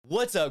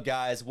What's up,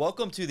 guys?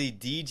 Welcome to the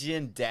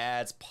DGen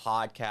Dads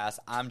podcast.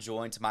 I'm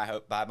joined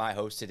by my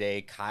host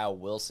today, Kyle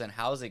Wilson.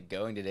 How's it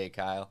going today,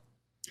 Kyle?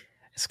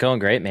 It's going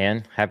great,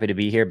 man. Happy to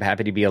be here,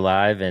 happy to be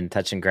alive and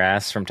touching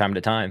grass from time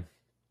to time.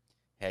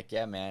 Heck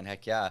yeah, man.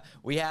 Heck yeah.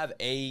 We have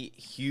a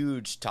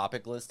huge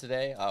topic list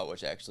today,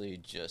 which I actually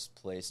just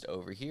placed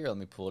over here. Let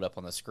me pull it up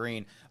on the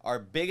screen. Our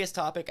biggest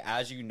topic,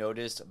 as you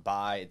noticed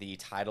by the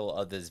title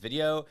of this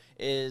video,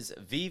 is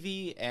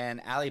Veve and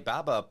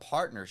Alibaba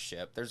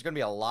partnership. There's going to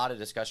be a lot of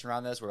discussion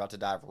around this. We're about to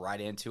dive right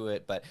into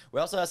it, but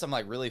we also have some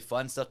really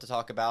fun stuff to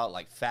talk about,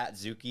 like Fat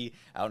Zuki.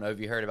 I don't know if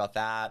you heard about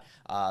that.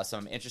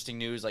 Some interesting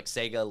news like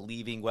Sega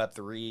leaving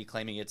Web3,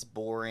 claiming it's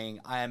boring,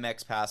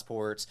 IMX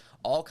passports,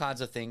 all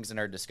kinds of things in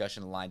our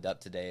discussion lined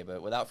up today.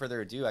 But without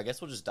further ado, I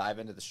guess we'll just dive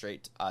into the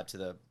straight to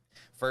the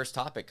first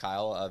topic,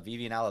 Kyle.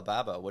 Veve and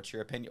Alibaba. What's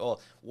your opinion?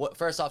 Well,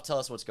 first off, tell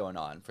us what's going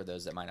on for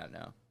those that might not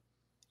know.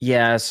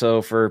 Yeah,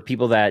 so for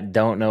people that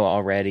don't know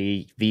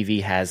already,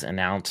 Veve has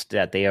announced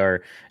that they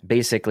are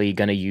basically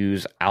going to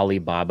use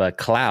Alibaba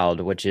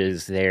Cloud, which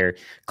is their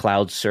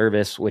cloud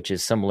service, which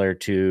is similar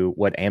to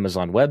what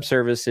Amazon Web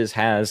Services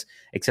has,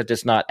 except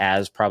it's not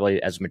as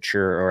probably as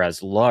mature or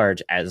as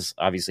large as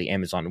obviously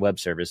Amazon Web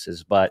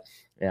Services, but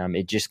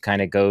it just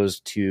kind of goes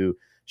to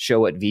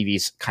show what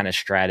Veve's kind of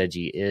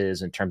strategy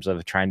is in terms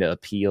of trying to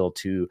appeal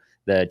to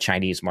the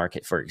Chinese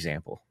market, for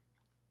example.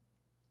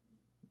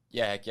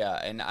 Yeah, heck yeah.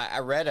 And I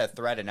read a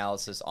thread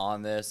analysis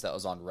on this that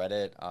was on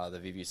Reddit, the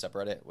Veve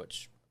subreddit,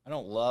 which I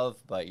don't love,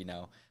 but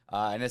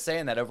and it's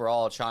saying that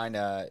overall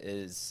China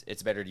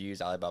it's better to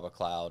use Alibaba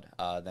Cloud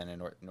than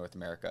in North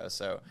America.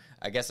 So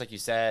I guess like you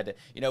said,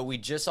 we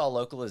just saw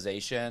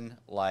localization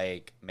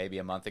like maybe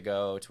a month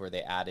ago to where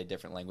they added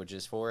different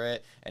languages for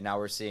it, and now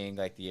we're seeing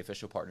like the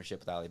official partnership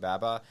with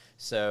Alibaba.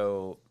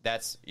 So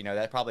that's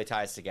that probably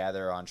ties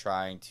together on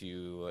trying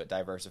to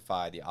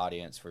diversify the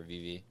audience for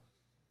Veve.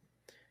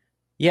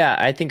 Yeah,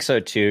 I think so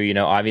too.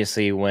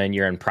 Obviously, when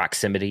you're in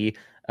proximity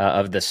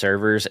of the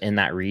servers in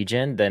that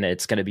region, then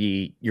it's going to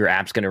be your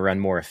app's going to run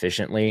more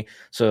efficiently.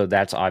 So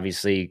that's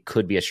obviously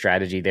could be a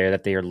strategy there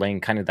that they are laying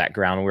kind of that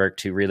groundwork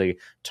to really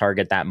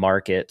target that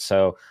market.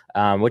 So,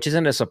 which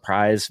isn't a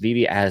surprise.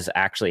 Veve has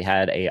actually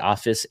had a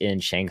office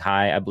in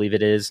Shanghai, I believe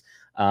it is,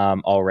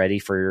 already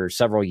for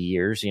several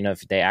years.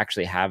 If they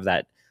actually have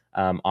that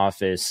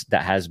office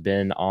that has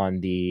been on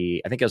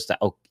I think it was the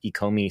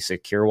Ecomi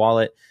Secure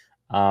Wallet.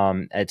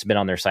 It's been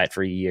on their site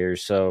for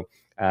years. So,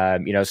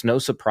 it's no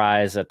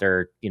surprise that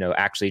they're,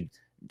 actually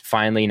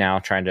finally now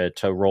trying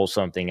to roll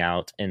something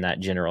out in that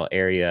general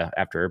area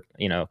after,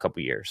 a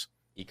couple years.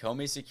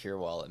 Ecomi Secure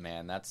Wallet,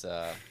 man, that's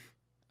a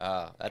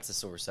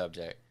sore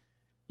subject.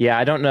 Yeah,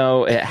 I don't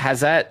know. Have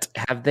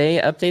they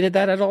updated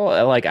that at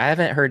all? Like, I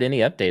haven't heard any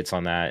updates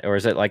on that. Or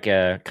is it like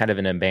a kind of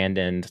an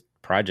abandoned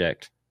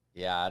project?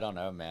 Yeah, I don't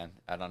know, man.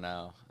 I don't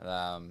know.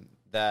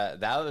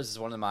 That was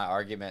one of my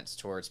arguments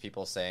towards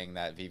people saying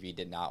that Veve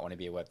did not want to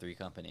be a Web3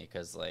 company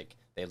because like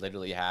they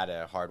literally had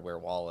a hardware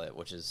wallet,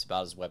 which is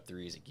about as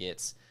Web3 as it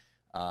gets.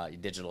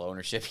 Digital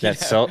ownership.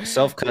 That's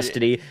self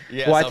custody.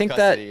 Yeah, Well, I think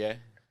that. yeah.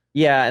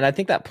 Yeah, and I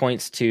think that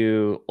points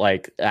to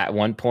like at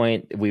one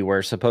point we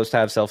were supposed to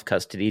have self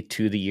custody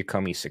to the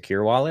Yakomi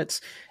secure wallets,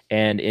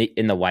 and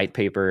in the white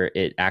paper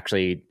it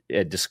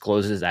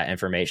discloses that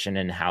information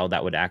and how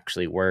that would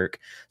actually work.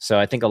 So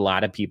I think a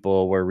lot of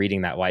people were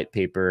reading that white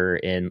paper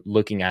and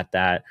looking at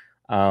that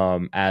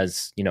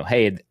as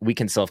hey, we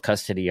can self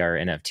custody our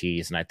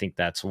NFTs, and I think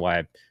that's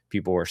why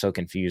people were so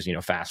confused.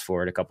 Fast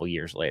forward a couple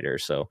years later,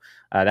 so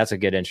that's a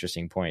good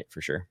interesting point for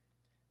sure.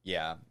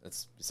 Yeah,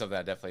 that's something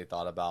I definitely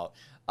thought about.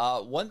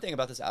 One thing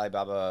about this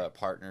Alibaba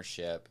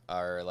partnership,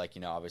 or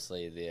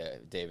obviously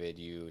David,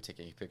 you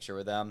taking a picture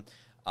with them.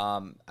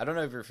 I don't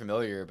know if you're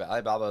familiar, but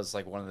Alibaba is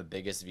like one of the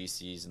biggest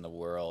VCs in the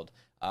world.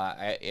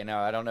 I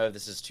don't know if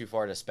this is too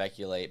far to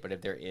speculate, but if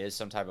there is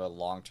some type of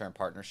long-term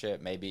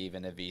partnership, maybe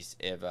even if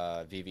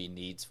Veve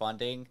needs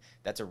funding,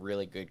 that's a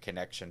really good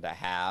connection to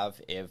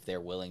have if they're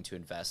willing to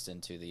invest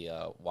into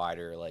the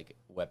wider like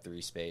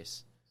Web3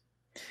 space.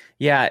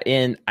 Yeah,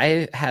 and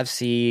I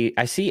see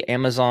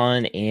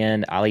Amazon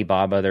and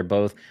Alibaba, they're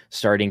both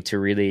starting to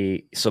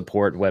really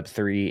support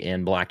Web3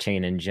 and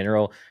blockchain in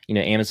general.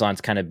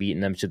 Amazon's kind of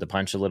beating them to the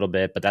punch a little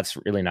bit, but that's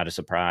really not a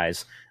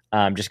surprise.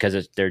 Just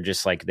because they're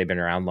just like they've been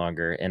around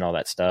longer and all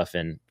that stuff,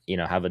 and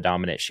have a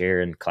dominant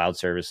share in cloud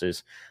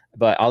services.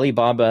 But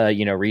Alibaba,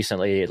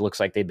 recently it looks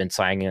like they've been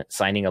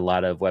signing a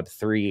lot of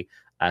Web3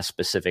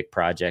 specific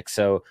projects.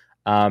 So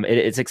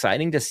it's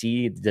exciting to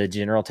see the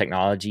general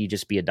technology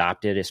just be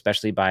adopted,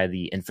 especially by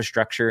the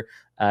infrastructure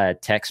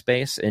tech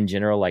space in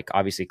general, like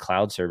obviously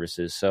cloud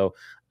services. So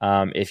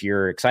if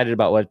you're excited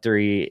about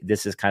Web3,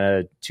 this is kind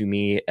of, to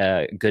me,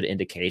 a good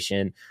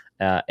indication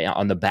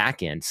on the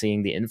back end,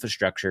 seeing the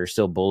infrastructure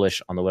still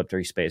bullish on the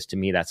Web3 space. To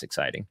me, that's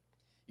exciting.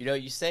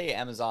 You say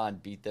Amazon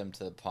beat them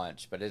to the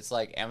punch, but it's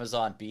like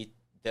Amazon beat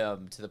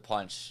them to the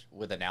punch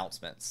with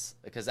announcements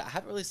because I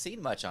haven't really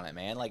seen much on it,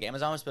 man. Like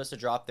Amazon was supposed to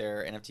drop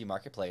their NFT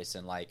marketplace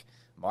in like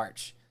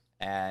March,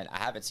 and I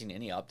haven't seen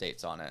any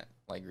updates on it.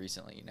 like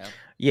recently, you know?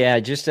 Yeah,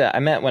 just I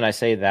meant when I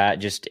say that,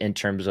 just in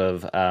terms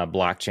of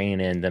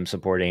blockchain and them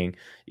supporting,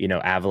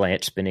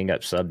 Avalanche spinning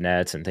up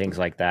subnets and things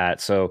like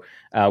that. So,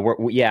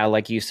 yeah,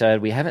 like you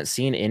said, we haven't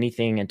seen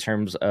anything in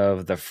terms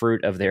of the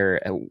fruit of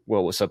their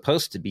what was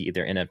supposed to be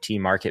their NFT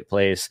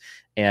marketplace,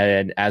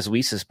 and as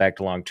we suspect,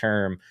 long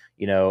term,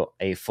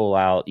 a full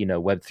out,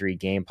 Web3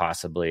 game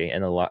possibly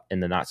in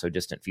the not so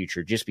distant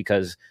future, just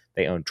because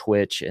they own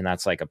Twitch, and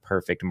that's like a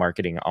perfect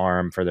marketing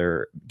arm for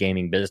their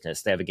gaming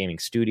business. They have a gaming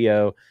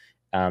studio.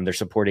 They're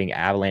supporting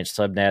Avalanche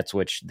subnets,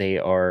 which they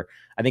are.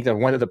 I think that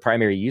one of the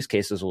primary use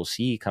cases we'll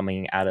see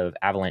coming out of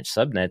Avalanche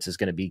subnets is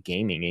going to be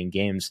gaming and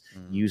games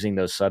using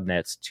those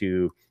subnets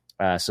to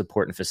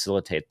support and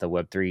facilitate the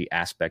Web3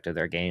 aspect of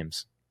their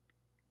games.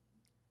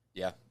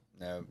 Yeah,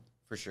 no,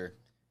 for sure.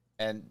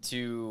 And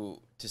to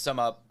sum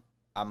up,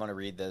 I'm gonna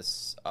read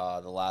this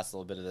the last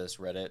little bit of this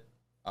Reddit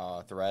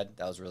thread.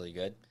 That was really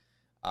good.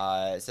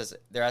 It says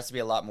there has to be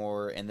a lot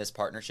more in this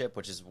partnership,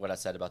 which is what I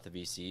said about the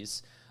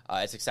VCs.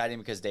 It's exciting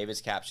because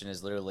David's caption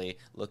is literally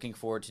looking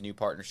forward to new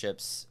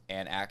partnerships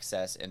and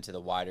access into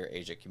the wider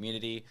Asia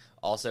community.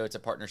 Also, it's a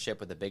partnership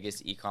with the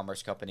biggest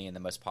e-commerce company in the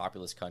most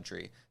populous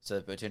country, so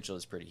the potential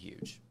is pretty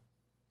huge.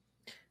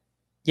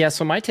 Yeah,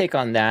 so my take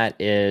on that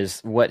is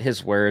what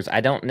his words.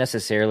 I don't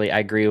necessarily. I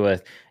agree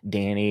with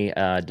Danny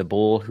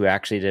DeBull, who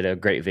actually did a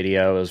great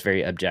video. It was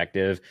very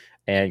objective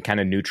and kind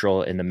of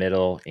neutral in the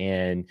middle.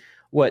 And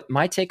what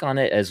my take on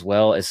it as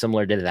well is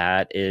similar to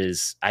that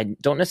is I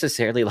don't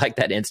necessarily like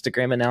that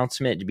Instagram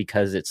announcement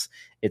because it's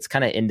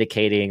kind of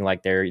indicating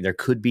like there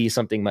could be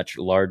something much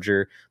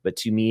larger. But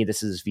to me,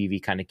 this is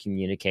Veve kind of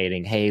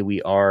communicating, hey,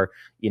 we're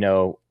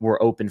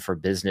open for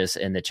business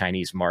in the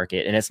Chinese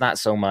market, and it's not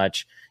so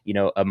much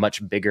a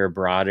much bigger,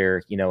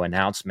 broader,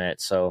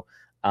 announcement. So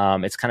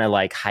it's kind of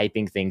like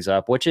hyping things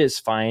up, which is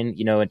fine,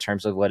 in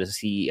terms of what a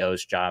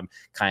CEO's job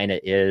kind of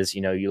is.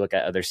 You look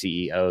at other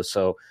CEOs.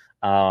 So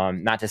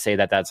not to say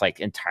that that's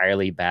like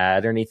entirely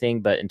bad or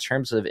anything, but in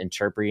terms of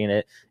interpreting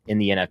it in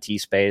the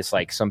NFT space,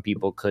 like some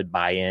people could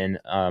buy in,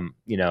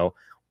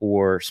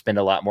 or spend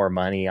a lot more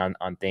money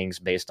on things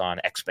based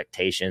on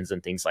expectations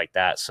and things like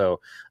that.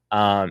 So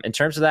in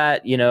terms of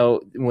that,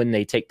 when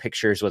they take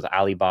pictures with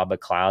Alibaba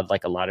Cloud,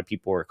 like a lot of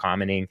people were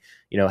commenting,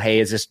 hey,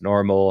 is this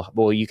normal?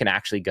 Well, you can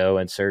actually go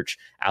and search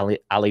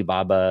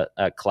Alibaba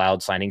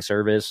Cloud signing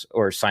service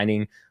or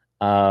signing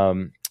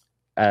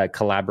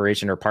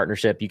collaboration or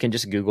partnership. You can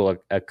just Google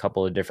a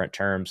couple of different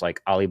terms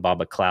like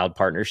Alibaba Cloud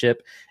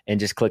partnership and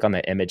just click on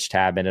the image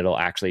tab, and it'll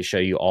actually show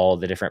you all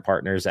the different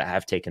partners that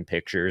have taken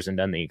pictures and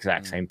done the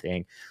exact same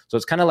thing. So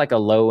it's kind of like a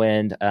low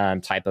end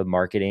type of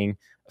marketing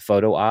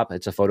photo op.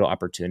 It's a photo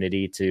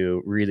opportunity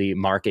to really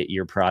market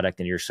your product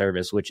and your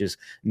service, which is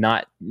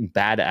not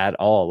bad at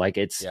all. Like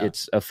it's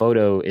a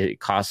photo. It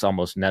costs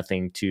almost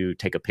nothing to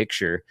take a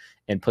picture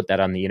and put that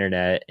on the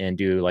internet and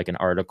do like an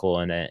article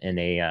and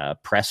a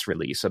press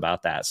release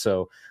about that.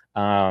 So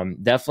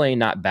definitely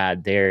not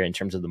bad there in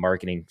terms of the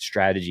marketing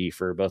strategy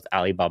for both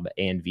Alibaba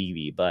and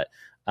Veve, but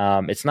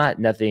it's not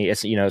nothing.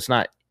 It's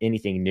not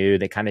anything new.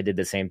 They kind of did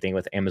the same thing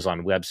with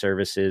Amazon Web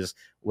Services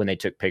when they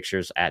took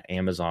pictures at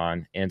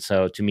Amazon. And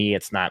so to me,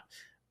 it's not,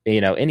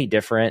 any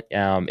different.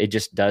 It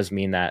just does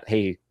mean that,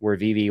 hey, we're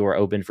Veve, we're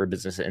open for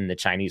business in the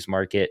Chinese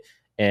market.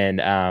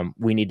 And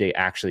we need to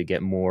actually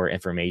get more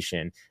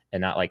information and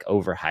not like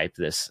overhype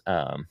this,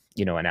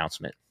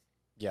 announcement.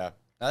 Yeah,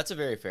 that's a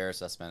very fair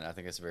assessment. I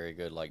think it's a very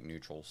good, like,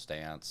 neutral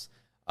stance.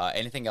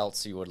 Anything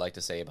else you would like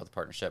to say about the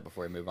partnership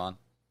before we move on?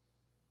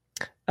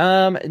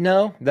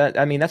 No,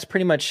 that's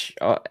pretty much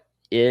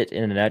it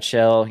in a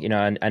nutshell.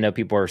 I know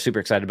people are super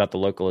excited about the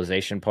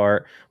localization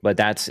part, but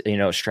that's,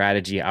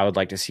 strategy. I would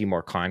like to see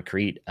more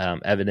concrete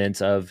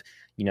evidence of,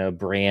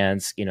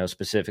 brands,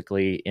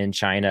 specifically in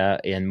China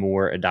and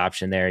more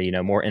adoption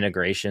there, more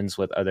integrations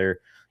with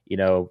other,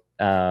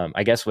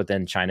 I guess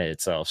within China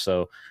itself.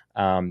 So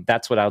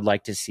that's what I would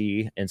like to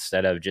see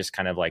instead of just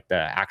kind of like the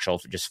actual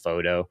just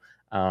photo.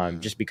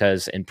 Just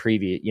because in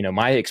previous,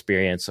 my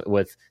experience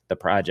with the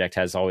project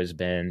has always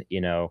been,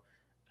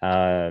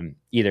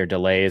 either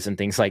delays and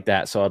things like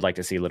that. So I'd like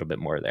to see a little bit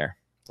more there.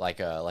 Like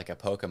a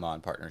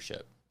Pokemon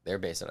partnership. They're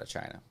based out of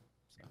China.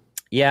 So.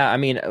 Yeah, I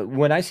mean,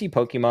 when I see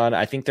Pokemon,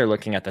 I think they're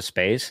looking at the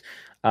space,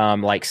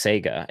 like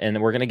Sega,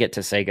 and we're gonna get to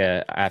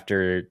Sega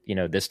after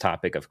this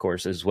topic, of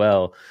course, as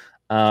well.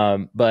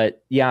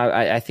 But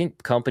yeah, I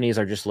think companies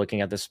are just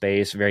looking at the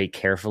space very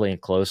carefully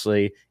and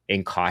closely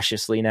and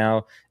cautiously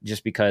now,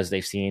 just because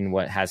they've seen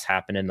what has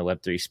happened in the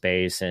Web3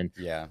 space and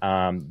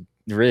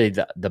really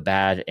the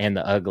bad and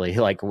the ugly,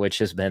 like which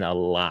has been a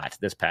lot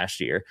this past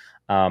year.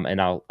 And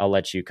I'll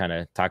let you kind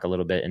of talk a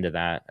little bit into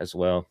that as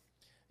well.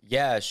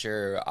 Yeah,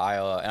 sure. And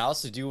I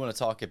also do want to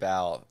talk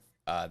about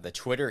the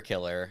Twitter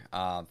killer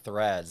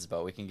Threads,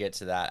 but we can get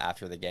to that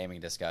after the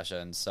gaming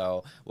discussion.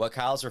 So what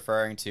Kyle's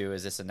referring to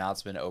is this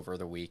announcement over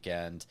the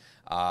weekend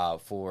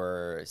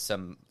for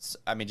some,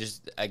 I mean,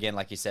 just again,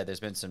 like you said,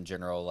 there's been some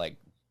general like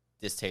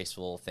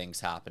distasteful things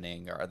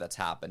happening or that's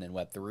happened in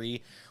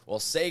Web3. Well,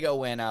 Sega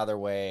went out of their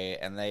way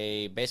and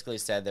they basically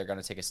said they're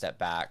going to take a step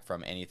back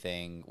from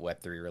anything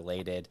Web3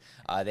 related.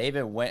 They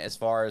even went as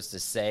far as to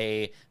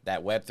say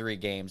that Web3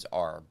 games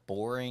are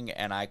boring,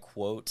 and I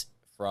quote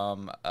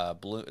from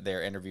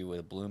their interview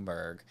with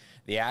Bloomberg: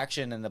 "The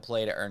action and the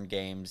play to earn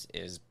games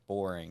is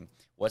boring.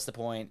 What's the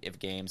point if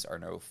games are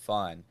no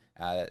fun?"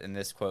 And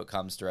this quote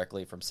comes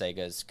directly from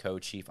Sega's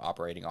co-chief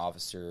operating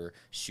officer,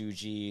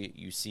 Shuji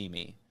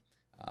Usimi.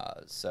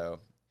 So,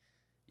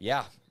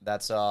 yeah,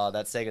 that's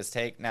Sega's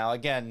take. Now,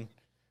 again,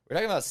 we're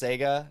talking about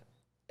Sega,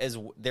 as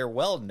they're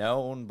well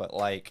known, but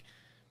like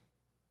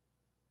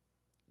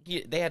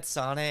they had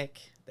Sonic,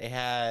 they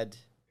had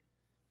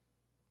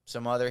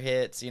some other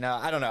hits.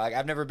 I don't know. Like,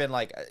 I've never been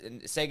like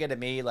Sega to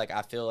me. Like,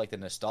 I feel like the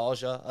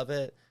nostalgia of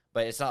it,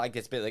 but it's not like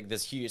it's been like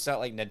this huge. It's not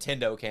like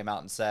Nintendo came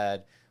out and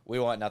said we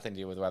want nothing to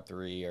do with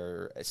Web3,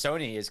 or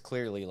Sony is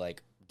clearly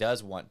like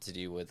does want to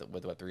do with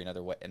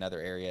Web3 in other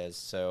areas.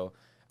 So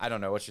I don't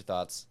know. What's your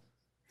thoughts?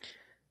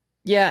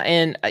 Yeah,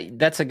 and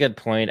that's a good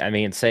point. I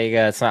mean,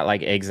 Sega, it's not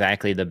like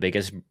exactly the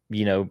biggest,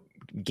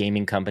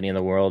 gaming company in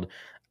the world.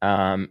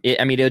 I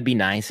mean, it would be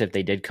nice if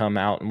they did come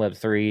out in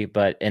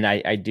Web3, and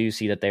I do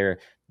see that they're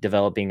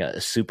developing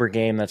a super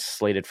game that's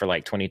slated for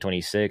like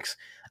 2026.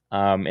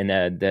 And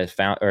the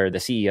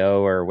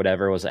CEO or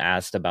whatever was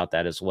asked about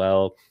that as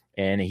well,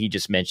 and he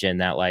just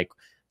mentioned that like,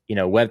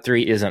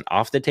 Web3 isn't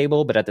off the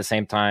table, but at the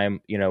same time,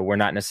 we're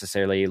not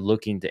necessarily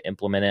looking to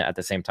implement it at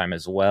the same time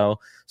as well.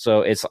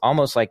 So it's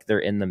almost like they're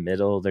in the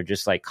middle. They're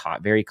just like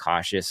very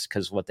cautious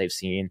because what they've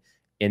seen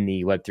in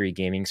the Web3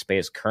 gaming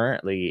space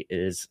currently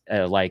is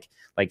like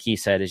he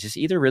said, is just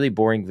either really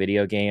boring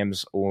video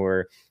games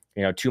or,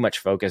 too much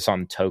focus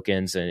on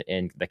tokens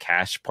and the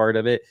cash part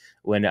of it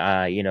when,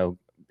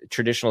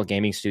 traditional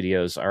gaming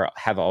studios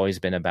have always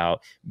been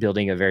about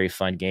building a very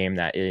fun game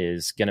that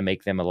is going to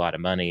make them a lot of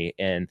money.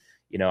 And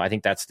I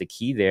think that's the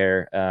key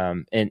there.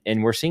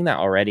 And we're seeing that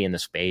already in the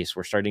space.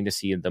 We're starting to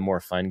see the more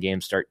fun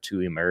games start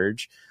to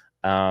emerge.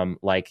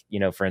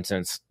 For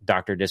instance,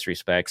 Dr.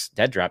 Disrespect's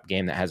Dead Drop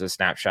game that has a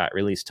snapshot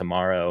released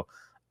tomorrow,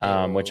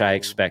 which I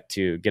expect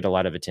to get a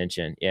lot of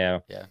attention.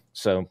 Yeah.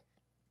 So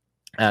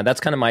that's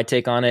kind of my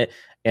take on it,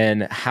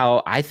 and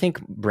how I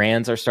think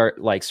brands are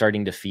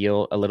starting to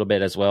feel a little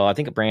bit as well. I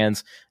think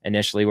brands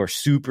initially were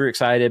super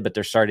excited, but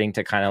they're starting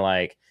to kind of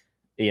like,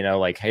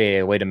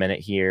 hey, wait a minute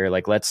here.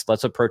 Like, let's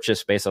approach this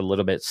space a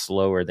little bit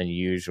slower than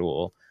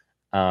usual.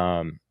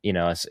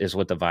 Is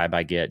what the vibe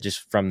I get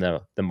just from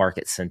the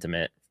market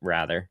sentiment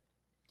rather.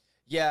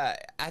 Yeah,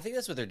 I think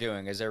that's what they're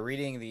doing is they're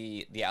reading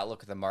the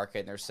outlook of the market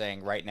and they're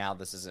saying right now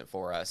this isn't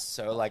for us.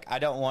 So like I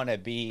don't want to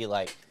be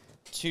like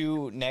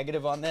too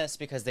negative on this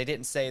because they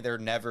didn't say they're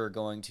never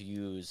going to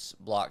use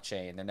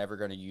blockchain. They're never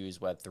going to use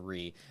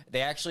Web3.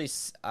 They actually,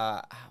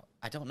 I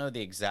don't know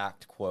the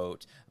exact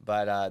quote,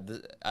 but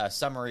the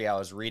summary I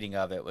was reading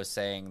of it was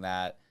saying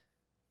that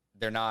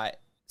they're not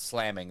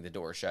slamming the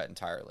door shut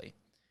entirely.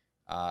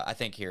 I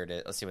think here it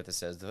is. Let's see what this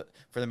says.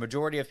 For the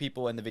majority of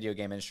people in the video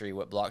game industry,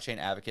 what blockchain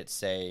advocates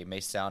say may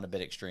sound a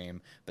bit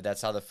extreme, but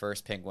that's how the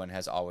first penguin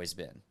has always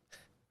been.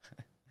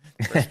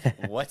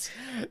 What?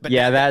 But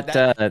yeah, that's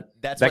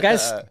that what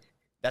guy's.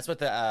 That's what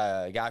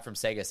the guy from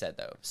Sega said,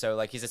 though. So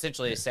like he's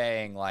essentially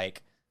saying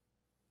like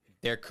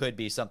there could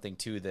be something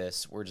to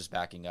this. We're just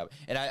backing up.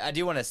 And I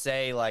do want to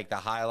say like the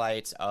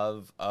highlights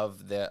of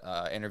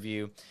the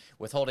interview: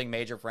 withholding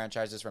major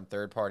franchises from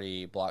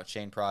third-party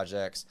blockchain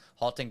projects,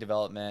 halting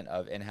development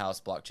of in-house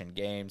blockchain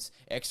games.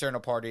 External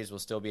parties will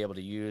still be able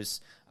to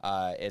use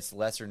its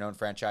lesser-known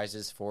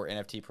franchises for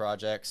NFT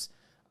projects.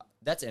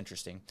 That's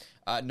interesting.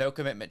 No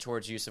commitment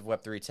towards use of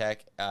Web3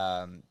 tech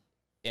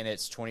in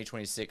its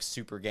 2026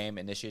 Super Game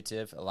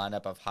Initiative, a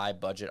lineup of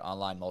high-budget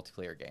online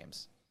multiplayer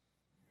games.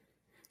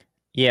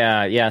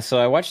 Yeah. So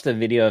I watched the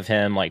video of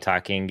him like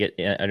talking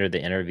under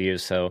the interview.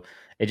 So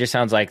it just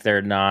sounds like they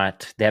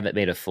haven't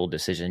made a full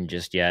decision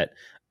just yet,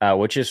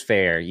 which is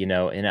fair,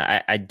 And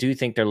I do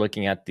think they're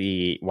looking at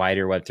the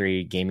wider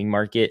Web3 gaming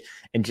market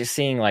and just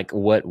seeing like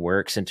what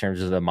works in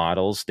terms of the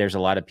models. There's a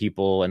lot of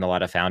people and a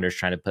lot of founders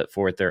trying to put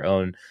forth their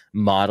own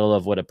model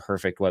of what a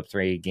perfect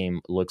Web3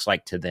 game looks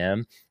like to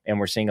them. And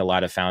we're seeing a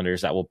lot of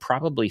founders that will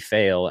probably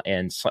fail,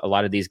 and a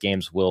lot of these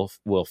games will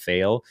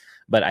fail.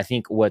 But I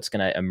think what's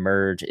going to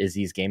emerge is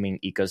these gaming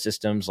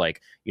ecosystems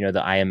like, the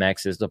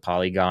IMXs, the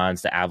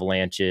Polygons, the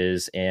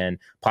Avalanches, and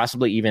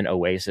possibly even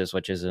Oasis,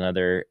 which is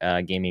another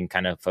gaming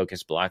kind of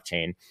focused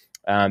blockchain.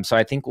 So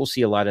I think we'll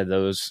see a lot of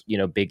those,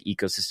 big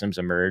ecosystems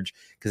emerge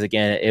because,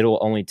 again, it'll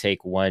only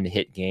take one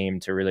hit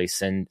game to really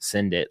send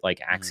it like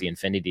Axie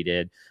Infinity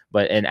did.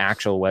 But an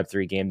actual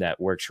Web3 game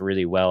that works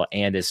really well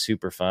and is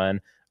super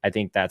fun, I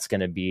think that's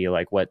going to be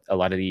like what a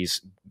lot of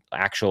these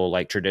actual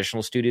like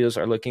traditional studios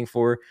are looking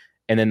for.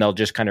 And then they'll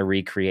just kind of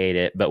recreate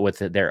it, but with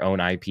their own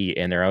IP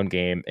and their own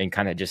game, and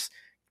kind of just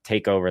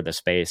take over the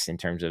space in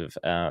terms of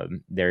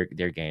their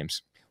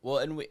games. Well,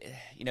 and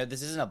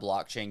this isn't a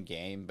blockchain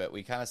game, but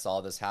we kind of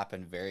saw this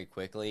happen very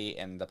quickly,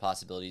 and the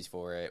possibilities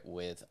for it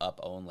with Up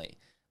Only.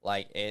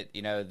 Like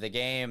the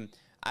game.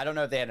 I don't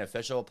know if they had an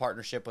official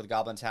partnership with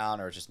Goblin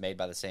Town or it's just made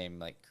by the same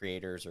like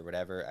creators or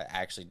whatever.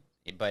 I actually,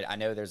 but I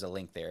know there's a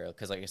link there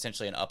because like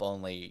essentially an up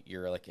only,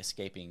 you're like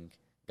escaping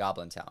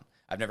Goblin Town.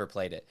 I've never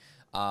played it,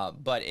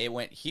 but it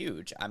went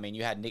huge. I mean,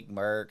 you had Nick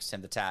Merckx,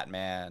 Tim the Tat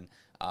Man.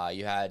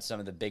 You had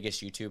some of the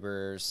biggest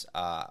YouTubers.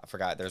 I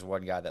forgot. There's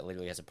one guy that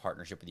literally has a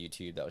partnership with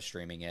YouTube that was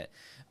streaming it.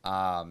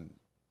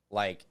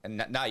 Like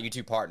not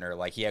YouTube partner.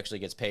 Like he actually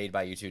gets paid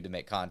by YouTube to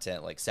make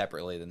content like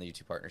separately than the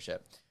YouTube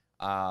partnership.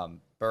 But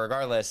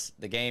regardless,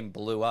 the game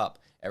blew up.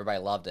 Everybody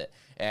loved it.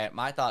 And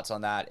my thoughts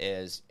on that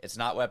is it's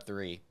not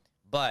Web3,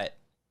 but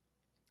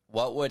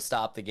what would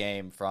stop the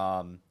game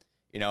from,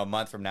 a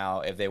month from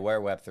now, if they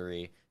were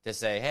Web3, to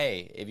say,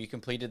 hey, if you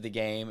completed the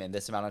game in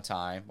this amount of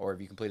time, or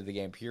if you completed the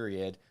game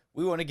period,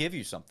 we want to give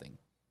you something.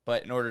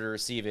 But in order to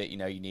receive it, you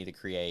need to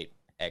create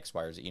X,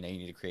 Y, or Z. You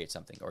need to create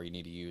something, or you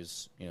need to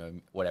use,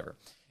 whatever.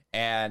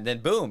 And then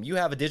boom, you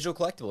have a digital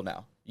collectible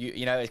now.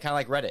 It's kind of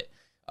like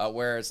Reddit,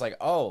 where it's like,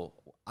 oh,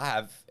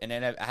 I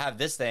have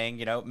this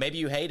thing. Maybe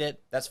you hate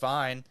it. That's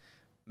fine.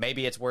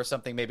 Maybe it's worth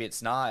something. Maybe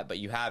it's not. But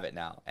you have it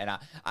now. And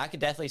I could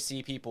definitely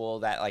see people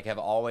that like have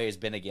always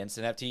been against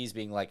NFTs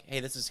being like, hey,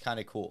 this is kind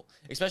of cool.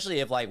 Especially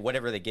if like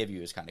whatever they give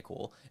you is kind of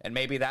cool. And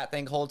maybe that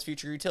thing holds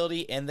future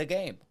utility in the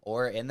game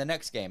or in the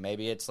next game.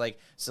 Maybe it's like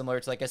similar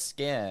to like a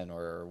skin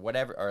or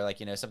whatever, or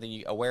like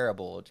something a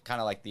wearable,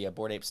 kind of like the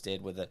Bored Apes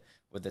did with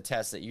the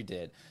test that you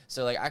did.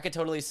 So like I could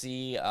totally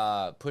see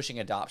pushing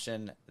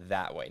adoption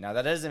that way. Now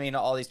that doesn't mean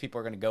all these people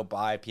are going to go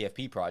buy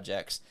PFP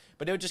projects,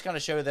 but it would just kind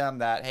of show them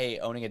that, hey,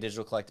 owning a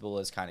digital collectible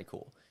is kind of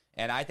cool.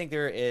 And I think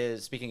there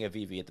is, speaking of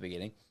Veve at the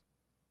beginning,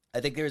 I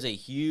think there's a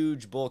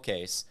huge bull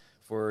case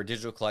for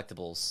digital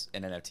collectibles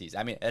and NFTs.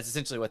 I mean, that's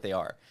essentially what they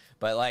are.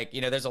 But like,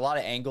 there's a lot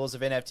of angles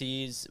of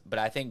NFTs, but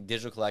I think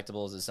digital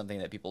collectibles is something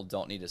that people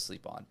don't need to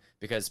sleep on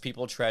because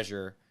people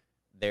treasure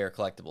their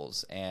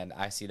collectibles, and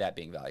I see that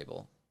being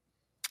valuable.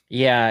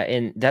 Yeah,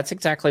 and that's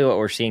exactly what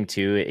we're seeing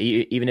too.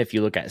 Even if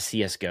you look at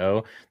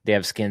CS:GO, they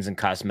have skins and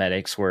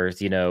cosmetics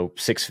worth,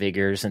 six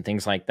figures and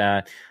things like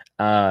that.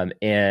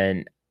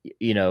 And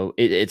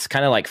it's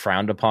kind of like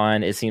frowned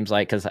upon. It seems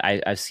like because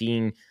I've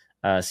seen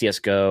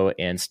CS:GO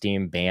and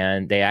Steam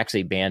they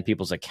actually banned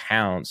people's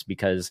accounts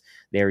because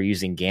they were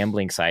using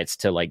gambling sites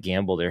to like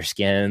gamble their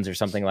skins or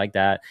something like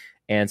that.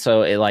 And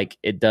so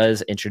it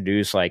does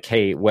introduce like,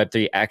 hey,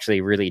 Web3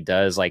 actually really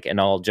does, like, and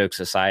all jokes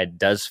aside,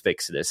 does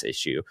fix this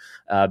issue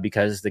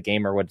because the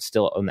gamer would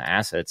still own the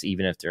assets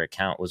even if their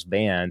account was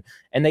banned,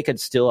 and they could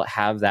still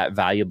have that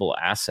valuable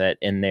asset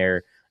in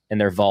their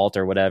vault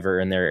or whatever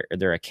in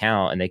their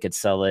account, and they could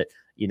sell it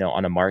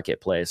on a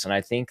marketplace. And I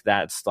think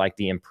that's like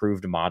the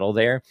improved model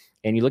there.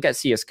 And you look at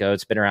CS:GO,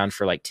 it's been around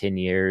for like 10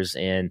 years,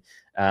 and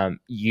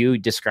you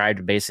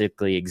described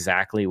basically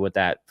exactly what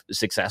that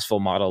successful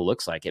model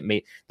looks like. It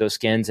may, those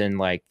skins and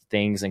like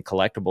things and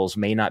collectibles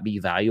may not be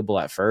valuable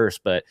at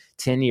first, but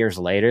 10 years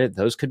later,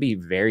 those could be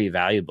very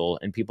valuable.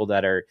 And people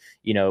that are,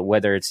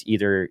 whether it's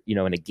either, in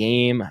a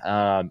game,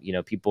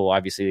 people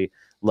obviously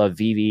love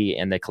Veve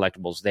and the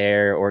collectibles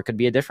there, or it could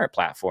be a different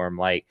platform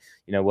like,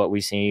 what we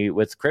see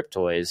with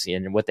Cryptoys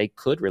and what they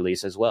could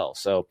release as well.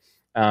 So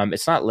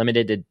it's not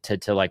limited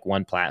to like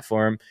one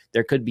platform.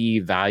 There could be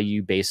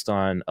value based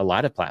on a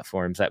lot of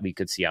platforms that we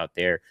could see out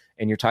there.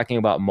 And you're talking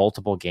about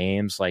multiple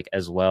games like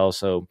as well.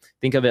 So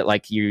think of it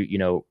like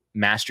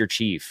Master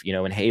Chief,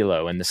 in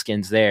Halo and the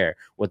skins there,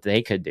 what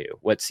they could do,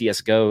 what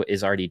CS:GO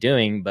is already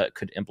doing, but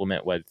could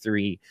implement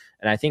Web3.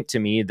 And I think to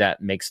me, that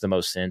makes the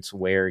most sense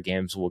where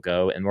games will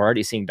go. And we're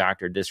already seeing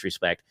Dr.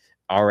 Disrespect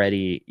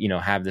already,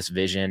 have this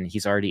vision.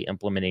 He's already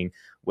implementing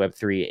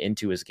Web3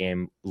 into his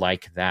game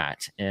like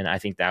that. And I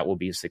think that will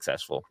be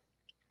successful.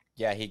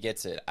 Yeah, he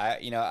gets it.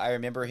 I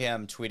remember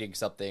him tweeting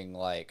something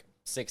like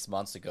 6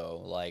 months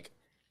ago, like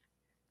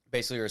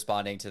basically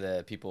responding to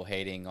the people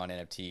hating on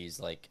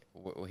NFTs. Like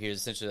he was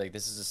essentially like,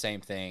 this is the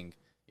same thing,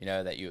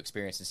 that you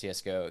experience in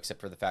CS:GO, except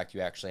for the fact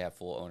you actually have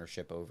full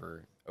ownership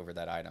over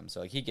that item.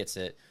 So like he gets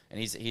it, and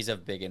he's a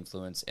big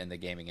influence in the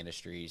gaming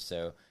industry.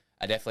 So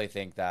I definitely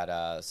think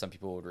that some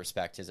people would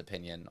respect his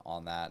opinion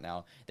on that.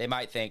 Now, they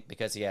might think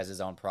because he has his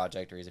own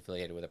project or he's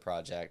affiliated with a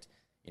project,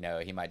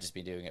 he might just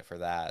be doing it for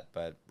that.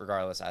 But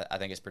regardless, I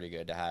think it's pretty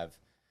good to have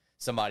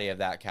somebody of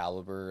that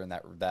caliber and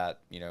that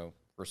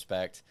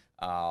respect,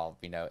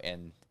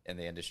 in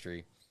the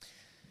industry.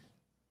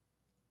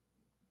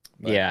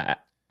 But. Yeah,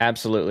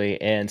 absolutely.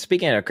 And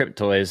speaking of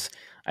Cryptoys,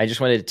 I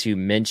just wanted to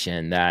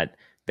mention that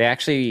they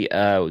actually,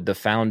 the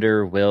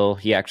founder, Will,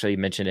 he actually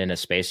mentioned in a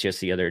space just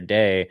the other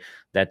day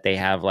that they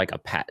have like a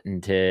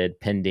patented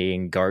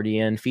pending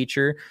Guardian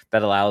feature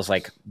that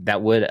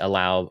would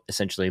allow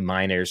essentially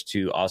miners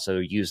to also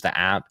use the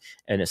app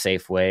in a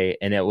safe way.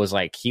 And it was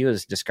like, he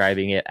was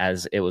describing it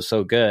as it was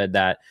so good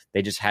that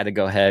they just had to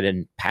go ahead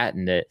and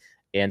patent it.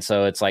 And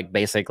so it's like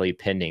basically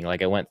pending,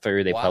 like it went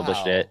through, they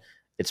published it,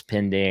 it's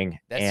pending.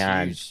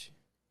 That's huge.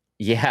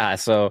 Yeah,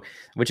 so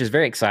which is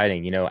very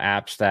exciting,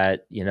 apps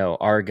that,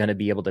 are going to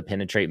be able to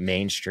penetrate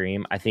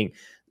mainstream. I think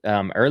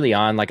early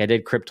on, like I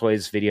did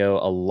Cryptoys video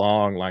a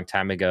long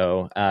time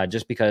ago,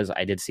 just because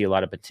I did see a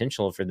lot of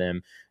potential for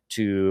them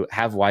to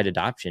have wide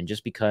adoption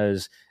just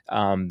because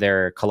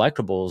their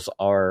collectibles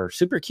are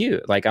super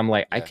cute. Like I'm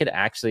like, I Yeah. could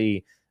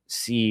actually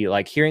see,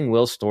 like, hearing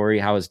Will's story,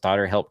 how his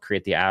daughter helped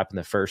create the app in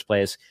the first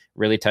place,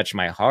 really touched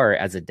my heart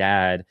as a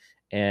dad.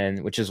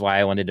 And which is why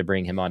I wanted to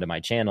bring him onto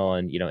my channel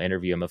and,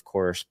 interview him, of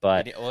course.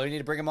 But We need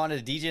to bring him on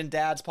to DJ and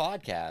Dad's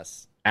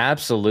podcast.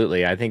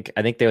 absolutely, I think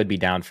they would be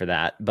down for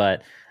that.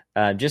 But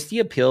just the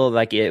appeal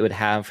like it would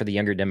have for the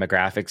younger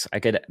demographics, I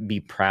could be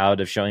proud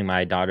of showing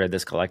my daughter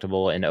this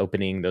collectible and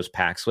opening those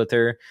packs with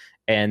her.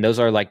 And those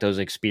are like those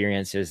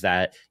experiences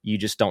that you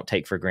just don't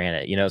take for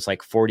granted. It's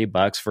like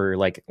 $40 for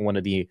like one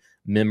of the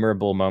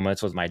memorable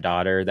moments with my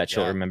daughter that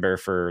she'll remember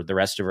for the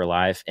rest of her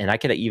life. And I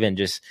could even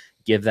just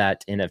give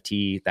that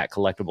NFT, that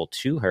collectible,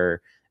 to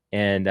her,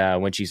 and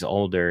when she's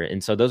older.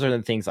 And so those are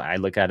the things that I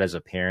look at as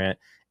a parent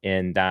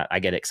and that I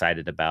get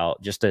excited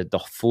about, just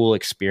the full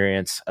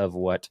experience of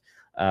what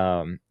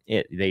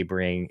they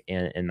bring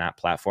in that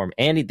platform.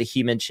 And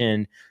he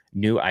mentioned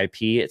new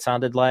IP, it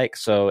sounded like.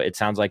 So it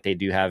sounds like they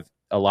do have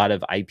a lot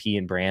of IP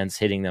and brands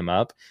hitting them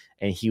up.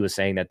 And he was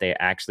saying that they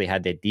actually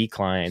had to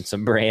decline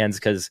some brands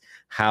because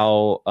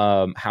how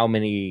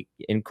many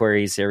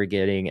inquiries they were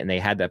getting, and they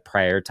had to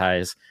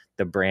prioritize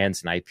the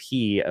brands and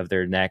IP of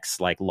their next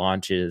like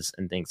launches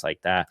and things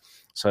like that.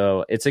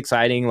 So it's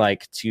exciting,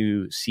 like,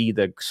 to see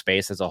the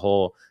space as a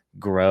whole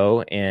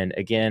grow. And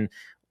again,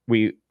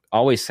 we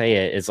always say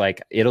it is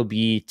like, it'll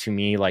be to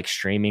me like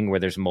streaming where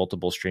there's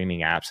multiple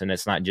streaming apps, and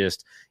it's not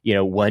just,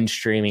 one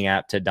streaming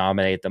app to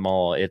dominate them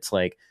all. It's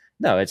like,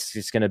 no, it's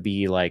just going to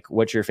be like,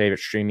 what's your favorite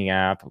streaming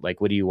app? Like,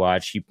 what do you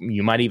watch?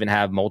 You might even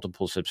have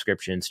multiple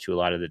subscriptions to a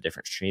lot of the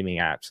different streaming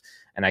apps.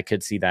 And I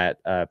could see that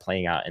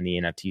playing out in the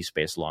NFT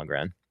space long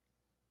run.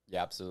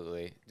 Yeah,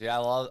 absolutely. Dude, I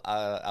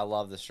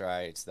love the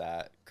strides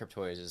that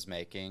Cryptoys is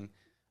making.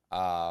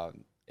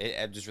 I'm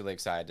just really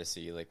excited to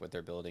see like what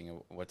they're building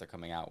and what they're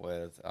coming out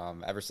with.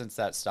 Ever since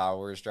that Star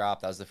Wars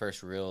drop, that was the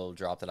first real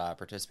drop that I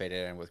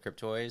participated in with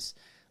Cryptoys.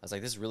 I was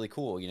like, this is really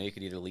cool. You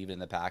could either leave it in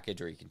the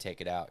package or you can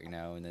take it out,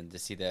 and then to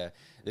see the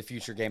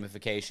future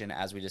gamification,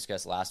 as we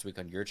discussed last week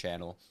on your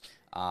channel,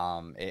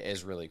 it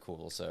is really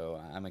cool.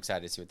 So I'm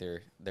excited to see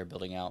what they're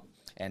building out.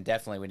 And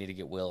definitely we need to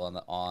get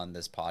Will on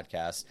this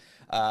podcast.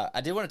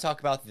 I did want to talk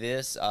about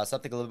this,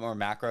 something a little bit more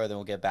macro, then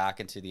we'll get back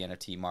into the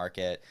NFT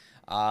market.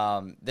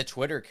 The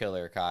Twitter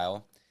killer,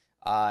 Kyle.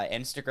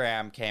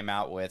 Instagram came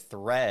out with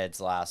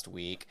Threads last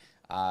week.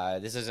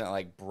 This isn't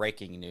like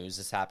breaking news.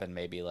 This happened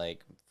maybe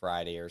like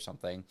Friday or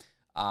something.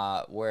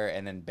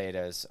 And then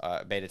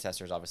beta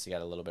testers obviously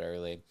got a little bit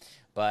early.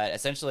 But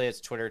essentially it's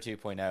Twitter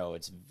 2.0.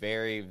 It's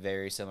very,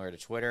 very similar to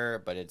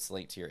Twitter, but it's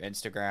linked to your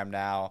Instagram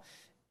now.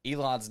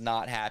 Elon's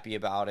not happy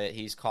about it.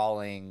 He's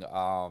calling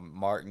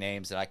Mark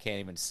names that I can't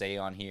even say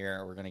on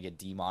here. We're going to get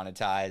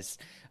demonetized.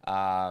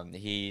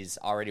 He's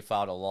already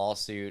filed a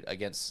lawsuit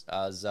against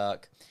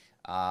Zuck.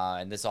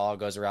 And this all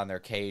goes around their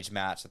cage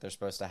match that they're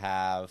supposed to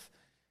have.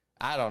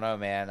 I don't know,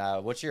 man.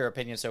 What's your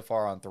opinion so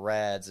far on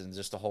Threads and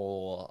just the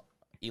whole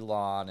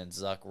Elon and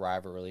Zuck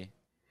rivalry?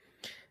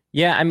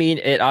 Yeah, I mean,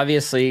 it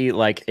obviously,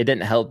 like, it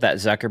didn't help that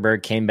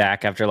Zuckerberg came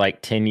back after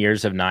like 10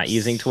 years of not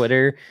using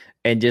Twitter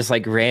and just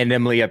like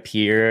randomly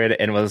appeared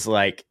and was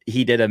like,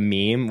 he did a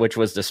meme, which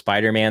was the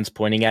Spider-Mans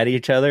pointing at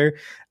each other.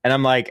 And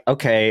I'm like,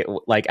 okay,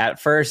 like at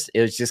first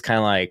it was just kind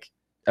of like,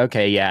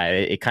 okay, yeah,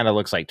 it kind of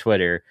looks like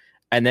Twitter.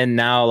 And then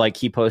now, like,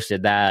 he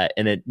posted that,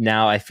 and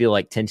now I feel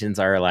like tensions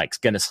are like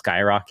going to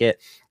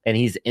skyrocket, and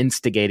he's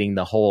instigating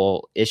the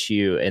whole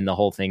issue and the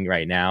whole thing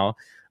right now.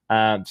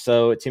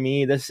 So to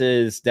me, this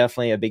is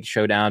definitely a big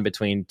showdown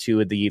between two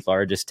of the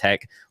largest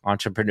tech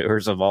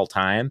entrepreneurs of all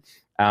time.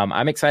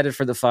 I'm excited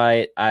for the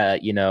fight.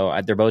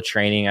 They're both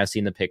training. I've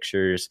seen the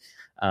pictures,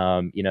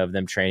 of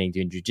them training,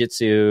 doing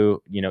jujitsu.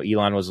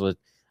 Elon was with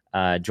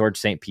George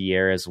St.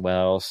 Pierre as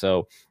well.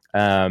 So,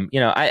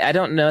 I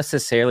don't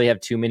necessarily have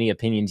too many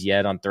opinions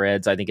yet on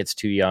Threads. I think it's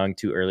too young,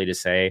 too early to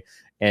say.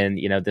 And,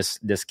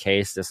 this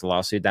case, this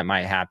lawsuit that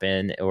might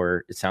happen,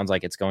 or it sounds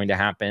like it's going to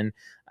happen.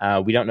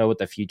 We don't know what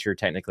the future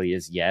technically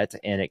is yet,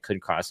 and it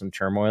could cause some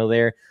turmoil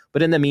there.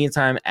 But in the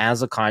meantime,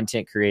 as a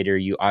content creator,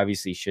 you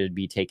obviously should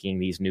be taking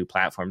these new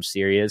platforms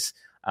serious,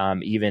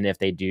 even if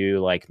they do,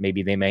 like,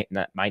 maybe they might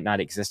not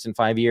exist in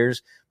 5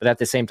 years. But at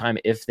the same time,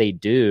 if they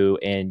do,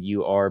 and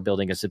you are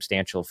building a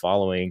substantial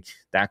following,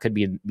 that could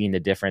mean the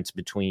difference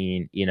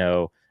between,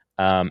 a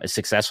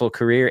successful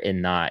career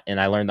and not. And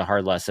I learned the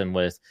hard lesson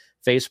with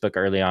Facebook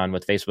early on,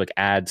 with Facebook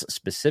ads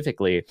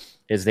specifically,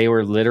 is they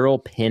were literal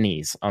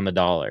pennies on the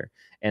dollar.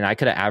 And I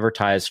could have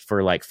advertised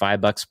for like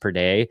 $5 per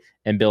day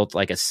and built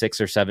like a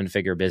 6 or 7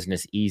 figure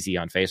business easy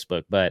on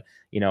Facebook. But,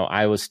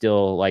 I was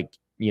still like,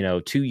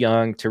 too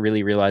young to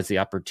really realize the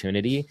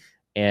opportunity,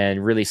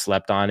 and really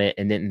slept on it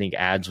and didn't think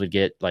ads would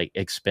get like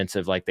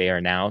expensive like they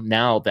are now.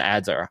 Now the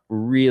ads are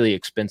really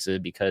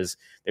expensive because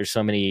there's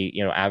so many,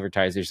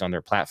 advertisers on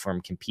their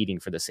platform competing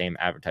for the same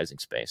advertising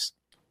space.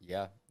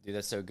 Yeah, dude,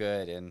 that's so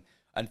good. And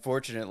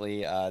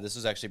unfortunately, this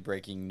was actually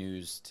breaking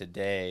news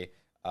today,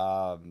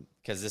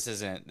 because this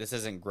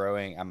isn't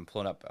growing. I'm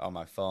pulling up on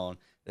my phone.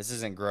 This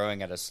isn't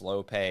growing at a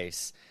slow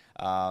pace.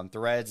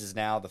 Threads is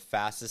now the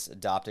fastest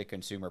adopted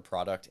consumer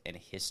product in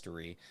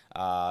history.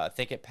 I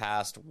think it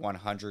passed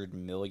 100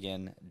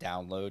 million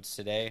downloads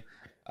today.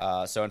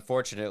 So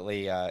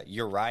unfortunately,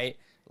 you're right.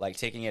 Like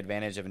taking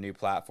advantage of a new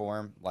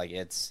platform, like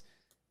that's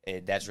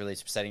really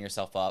setting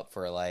yourself up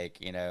for like,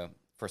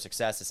 for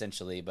success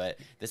essentially. But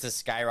this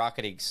is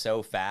skyrocketing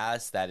so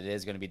fast that it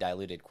is going to be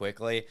diluted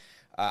quickly.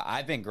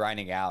 I've been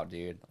grinding out,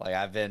 dude. Like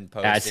I've been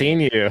posting. I've seen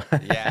you.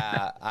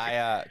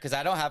 Yeah, because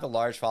I don't have a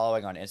large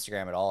following on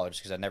Instagram at all,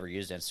 just because I never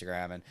used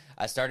Instagram, and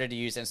I started to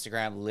use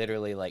Instagram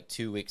literally like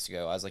 2 weeks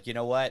ago. I was like, you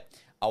know what?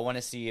 I want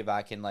to see if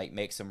I can like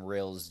make some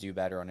reels do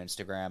better on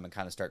Instagram and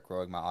kind of start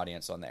growing my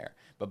audience on there.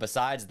 But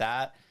besides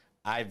that,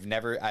 I've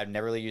never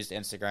really used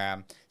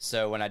Instagram.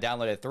 So when I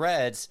downloaded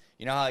Threads,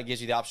 you know how it gives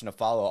you the option to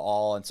follow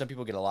all, and some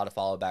people get a lot of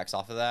follow backs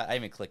off of that. I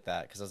didn't even click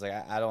that because I was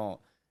like, I don't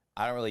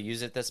really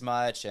use it this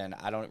much, and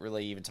I don't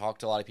really even talk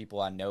to a lot of people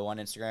I know on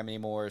Instagram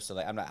anymore. So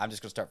like, I'm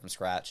just gonna start from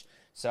scratch.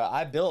 So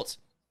I built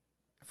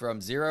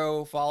from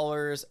 0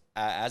 followers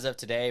as of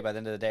today. By the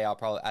end of the day,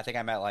 I think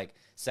I'm at like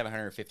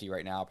 750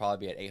 right now. I'll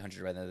probably be at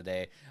 800 by the end of the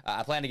day.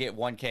 I plan to get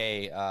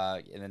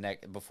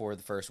 1K before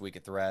the first week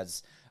of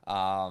Threads,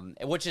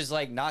 which is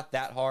like not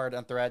that hard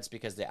on Threads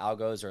because the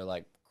algos are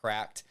like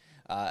cracked.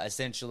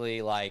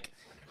 Essentially, like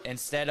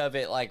instead of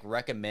it like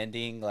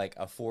recommending like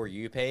a For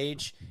You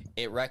page,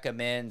 it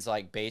recommends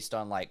like based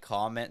on like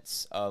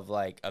comments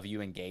of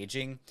you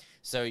engaging.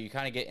 So you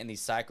kind of get in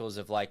these cycles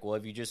of like, well,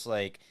 if you just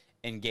like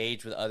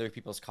engage with other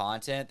people's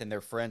content, then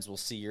their friends will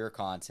see your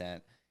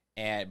content.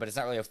 But it's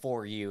not really a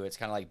For You. It's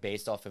kind of like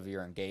based off of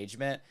your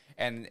engagement,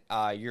 and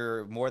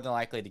you're more than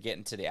likely to get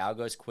into the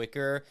algos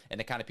quicker and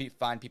to kind of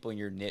find people in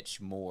your niche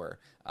more.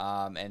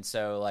 And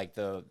so like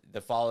the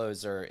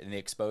follows and the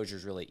exposure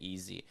is really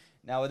easy.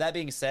 Now with that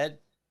being said,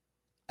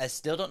 I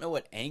still don't know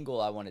what angle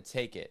I want to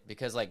take it,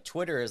 because like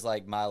Twitter is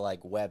like my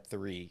like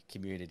Web3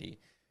 community,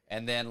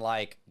 and then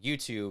like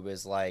YouTube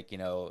is like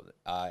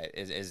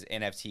is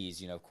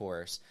NFTs, of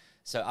course.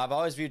 So I've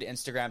always viewed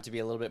Instagram to be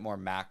a little bit more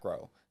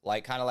macro,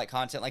 like kind of like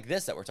content like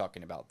this that we're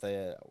talking about.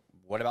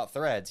 What about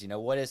Threads?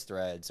 What is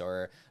Threads?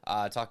 Or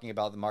talking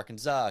about the Mark and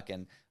Zuck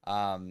and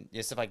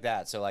stuff like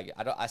that. So like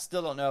I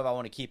still don't know if I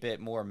want to keep it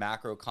more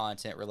macro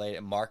content related.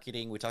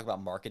 Marketing, we talk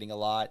about marketing a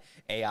lot.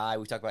 AI,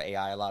 we talk about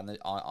AI a lot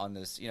on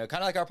this. Kind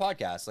of like our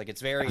podcast. Like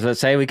it's very. I was gonna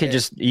say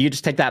you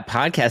just take that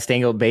podcast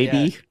angle,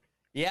 baby.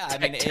 Yeah. I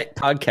mean,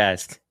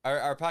 podcast.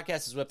 Our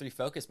podcast is Web3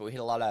 focused, but we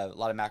hit a lot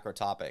of macro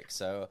topics.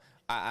 So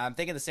I'm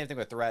thinking the same thing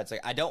with Threads.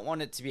 Like I don't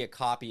want it to be a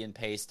copy and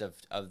paste of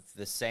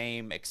the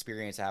same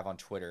experience I have on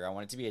Twitter. I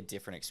want it to be a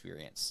different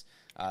experience.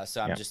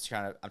 So I'm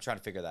trying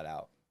to figure that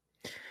out.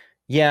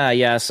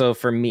 Yeah. So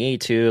for me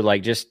too,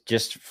 like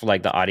just for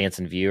like the audience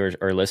and viewers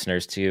or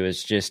listeners too,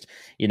 is just,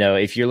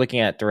 if you're looking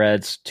at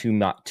Threads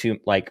to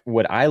like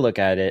what I look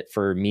at it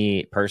for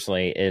me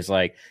personally is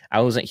like,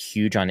 I wasn't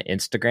huge on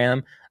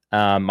Instagram.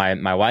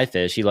 My wife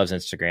is, she loves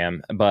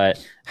Instagram,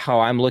 but how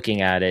I'm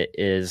looking at it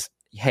is,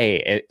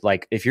 hey,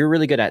 like if you're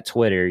really good at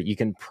Twitter, you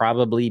can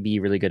probably be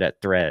really good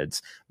at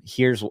Threads.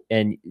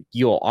 And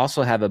you'll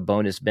also have a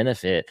bonus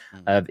benefit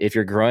of if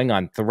you're growing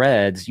on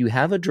Threads, you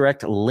have a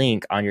direct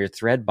link on your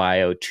thread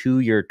bio to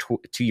your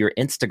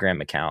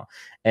Instagram account.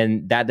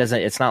 And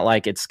it's not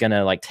like it's going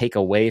to like take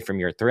away from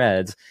your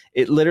Threads.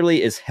 It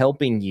literally is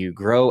helping you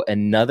grow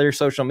another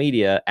social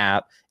media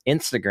app,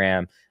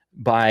 Instagram,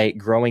 by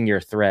growing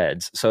your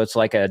Threads. So it's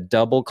like a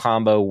double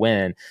combo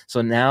win.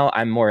 So now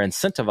I'm more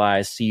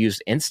incentivized to use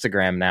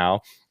Instagram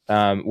now,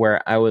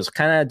 where I was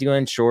kind of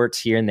doing shorts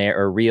here and there,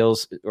 or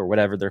reels, or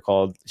whatever they're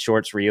called,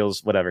 shorts,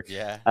 reels, whatever,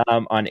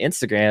 on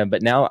Instagram.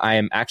 But now I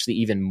am actually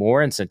even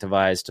more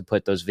incentivized to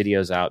put those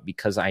videos out,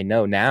 because I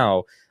know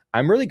now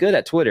I'm really good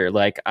at Twitter.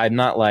 Like I'm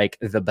not like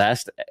the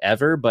best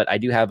ever, but I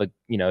do have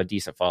a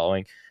decent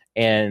following.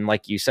 And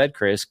like you said,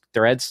 Chris,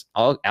 Threads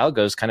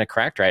algo's kind of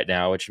cracked right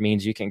now, which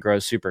means you can grow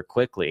super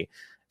quickly.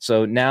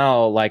 So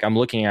now, like, I'm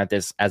looking at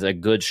this as a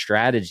good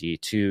strategy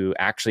to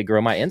actually grow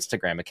my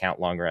Instagram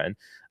account long run.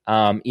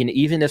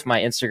 Even if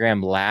my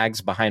Instagram lags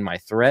behind my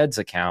Threads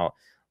account,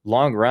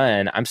 long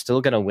run, I'm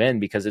still going to win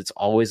because it's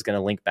always going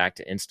to link back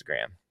to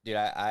Instagram. Dude,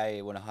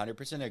 I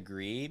 100%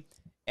 agree.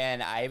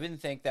 And I even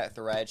think that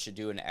Threads should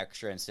do an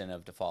extra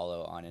incentive to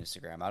follow on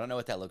Instagram. I don't know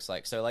what that looks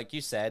like. So like you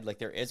said, like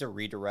there is a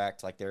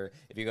redirect. Like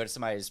if you go to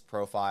somebody's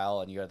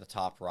profile and you go to the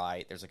top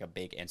right, there's like a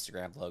big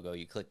Instagram logo.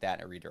 You click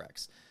that and it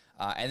redirects.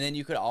 And then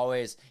you could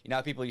always,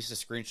 how people used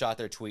to screenshot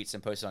their tweets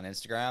and post it on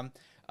Instagram.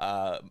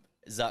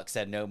 Zuck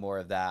said no more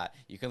of that.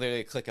 You can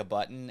literally click a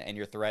button and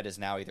your thread is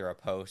now either a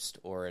post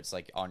or it's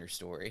like on your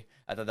story.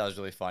 I thought that was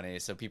really funny.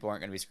 So people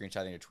aren't going to be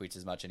screenshotting your tweets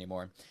as much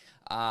anymore.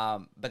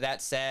 But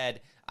that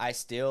said, I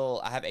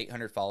have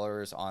 800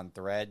 followers on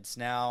Threads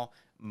now.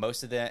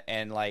 Most of them,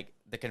 and like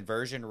the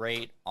conversion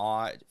rate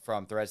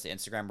from Threads to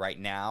Instagram right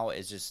now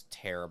is just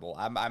terrible.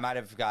 I might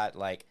have got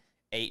like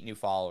 8 new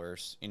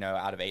followers,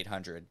 out of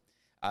 800.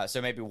 So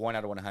maybe 1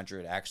 out of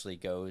 100 actually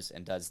goes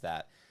and does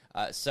that.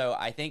 So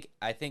I think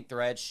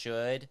Threads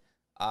should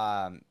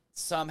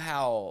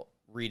somehow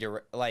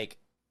redirect, like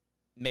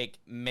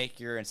make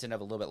your incentive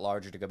a little bit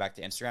larger to go back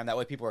to Instagram. That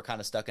way, people are kind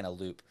of stuck in a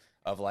loop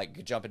of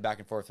like jumping back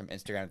and forth from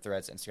Instagram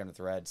to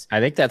Threads. I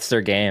think that's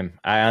their game.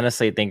 I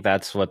honestly think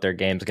that's what their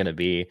game's going to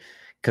be,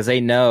 because they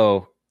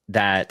know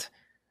that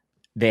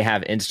they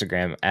have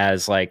Instagram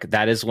as like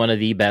that is one of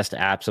the best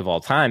apps of all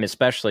time,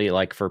 especially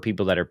like for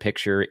people that are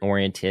picture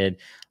oriented,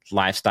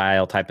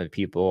 lifestyle type of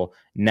people.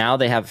 Now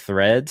they have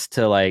Threads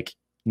to like,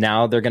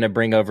 now they're going to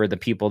bring over the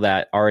people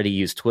that already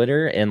use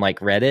Twitter and like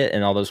Reddit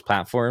and all those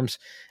platforms.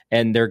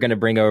 And they're going to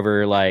bring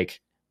over like,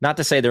 not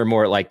to say they're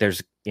more like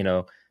there's,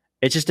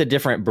 it's just a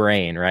different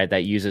brain, right?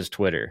 That uses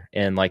Twitter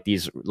and like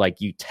these,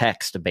 like you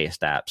text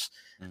based apps.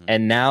 Mm-hmm.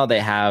 And now they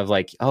have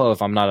like, oh,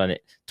 if I'm not on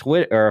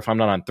Twitter or if I'm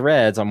not on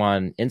Threads, I'm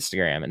on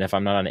Instagram. And if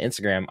I'm not on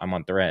Instagram, I'm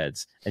on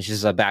Threads. It's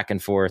just a back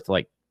and forth,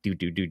 like do.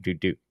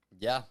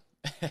 Yeah,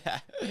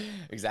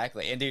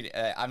 exactly. And dude,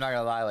 I'm not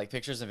gonna lie, like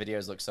pictures and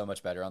videos look so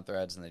much better on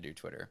Threads than they do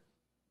Twitter.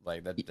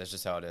 Like that's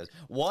just how it is.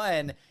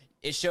 One,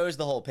 it shows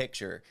the whole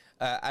picture.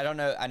 I don't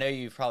know. I know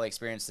you've probably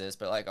experienced this,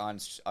 but like on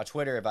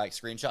Twitter, if I like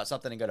screenshot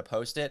something and go to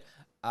post it,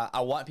 I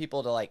want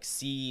people to like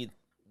see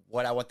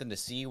what I want them to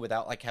see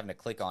without like having to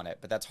click on it.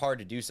 But that's hard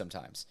to do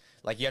sometimes.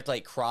 Like you have to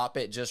like crop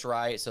it just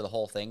right so the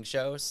whole thing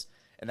shows.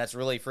 And that's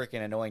really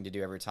freaking annoying to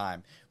do every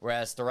time.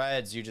 Whereas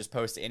Threads, you just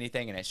post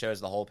anything and it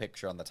shows the whole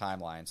picture on the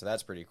timeline. So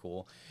that's pretty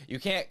cool. You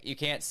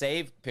can't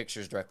save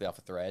pictures directly off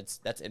of Threads.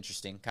 That's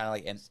interesting. Kind of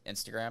like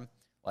Instagram.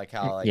 Like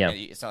how like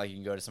it's not like you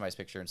can go to somebody's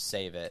picture and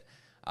save it.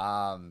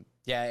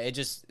 Yeah, it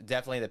just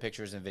definitely the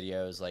pictures and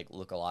videos like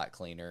look a lot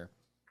cleaner.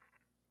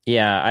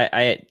 Yeah,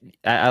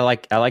 I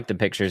like the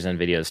pictures and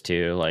videos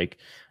too. Like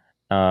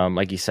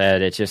you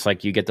said, it's just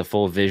like you get the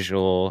full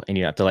visual and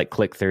you have to like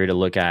click through to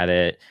look at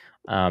it.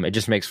 It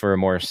just makes for a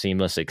more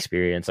seamless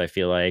experience, I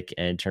feel like,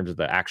 in terms of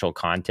the actual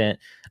content.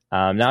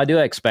 Now I do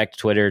expect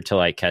Twitter to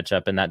like catch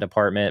up in that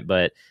department,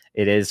 but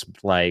it is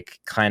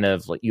like kind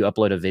of like you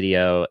upload a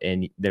video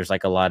and there's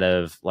like a lot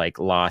of like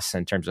loss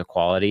in terms of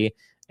quality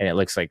and it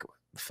looks like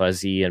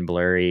fuzzy and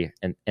blurry,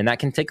 and that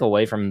can take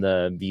away from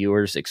the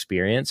viewer's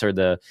experience or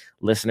the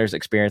listener's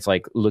experience,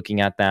 like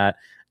looking at that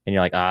and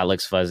you're like, it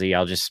looks fuzzy,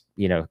 I'll just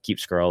keep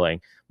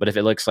scrolling. But if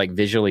it looks like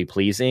visually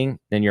pleasing,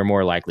 then you're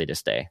more likely to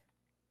stay.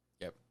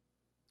 Yep,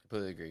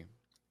 completely agree.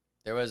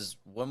 There was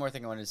one more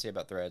thing I wanted to say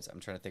about Threads.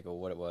 I'm trying to think of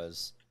what it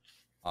was.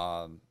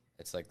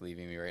 It's like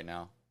leaving me right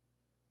now.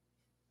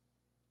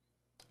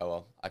 Oh,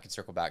 well, I can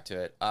circle back to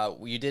it.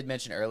 You did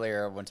mention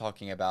earlier when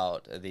talking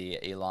about the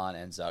Elon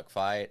and Zuck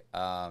fight,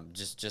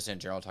 just in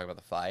general, talking about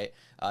the fight.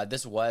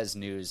 This was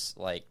news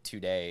like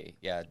today,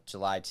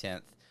 July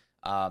 10th.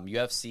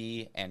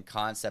 UFC and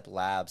Concept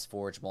Labs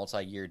forged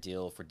multi-year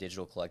deal for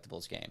digital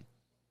collectibles game.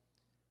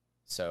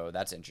 So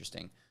that's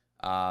interesting.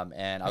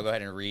 And I'll go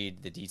ahead and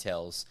read the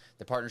details.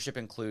 The partnership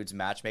includes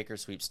matchmaker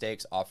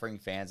sweepstakes, offering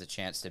fans a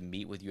chance to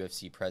meet with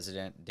UFC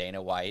president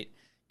Dana White.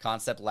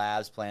 Concept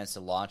Labs plans to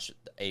launch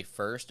a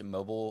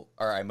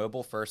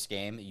mobile first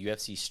game,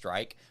 UFC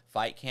Strike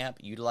Fight Camp,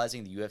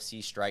 utilizing the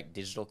UFC Strike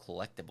digital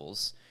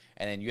collectibles.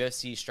 And then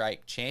UFC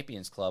Strike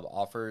Champions Club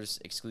offers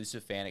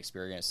exclusive fan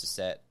experience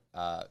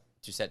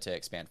to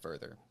expand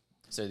further.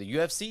 So the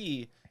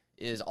UFC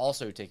is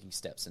also taking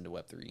steps into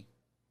Web3,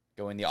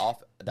 going the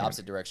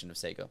opposite direction of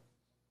Sega.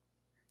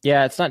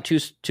 Yeah, it's not too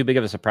big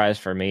of a surprise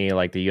for me.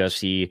 Like the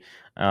UFC,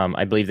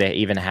 I believe they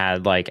even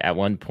had like at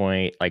one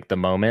point like the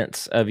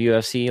moments of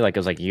UFC, like it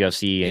was like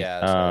UFC.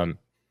 Yeah, right.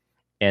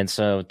 And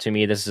so to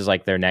me, this is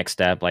like their next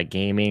step, like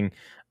gaming.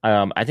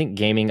 I think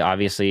gaming,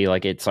 obviously,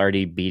 like it's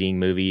already beating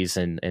movies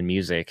and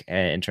music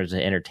in terms of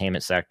the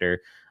entertainment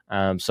sector.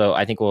 So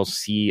I think we'll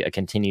see a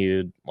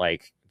continued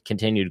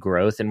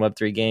growth in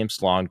Web3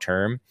 games long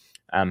term.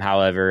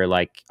 However,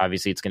 like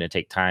obviously, it's going to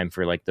take time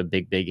for like the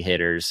big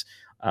hitters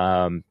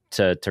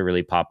to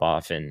really pop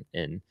off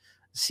and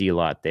see a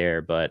lot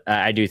there. But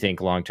I do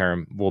think long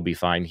term we'll be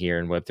fine here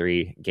in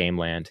Web3 game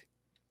land.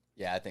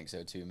 Yeah, I think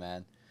so too,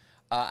 man.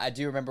 I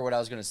do remember what I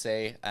was going to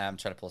say. I'm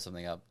trying to pull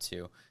something up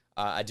too.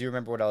 I do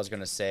remember what I was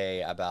going to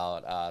say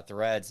about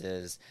Threads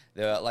is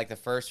the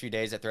first few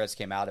days that Threads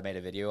came out, I made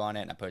a video on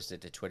it and I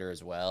posted it to Twitter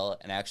as well.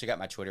 And I actually got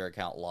my Twitter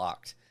account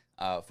locked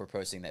for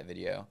posting that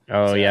video.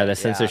 Oh, so, yeah, the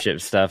censorship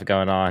stuff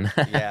going on.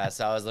 Yeah,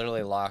 so I was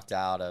literally locked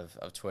out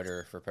of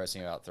Twitter for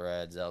posting about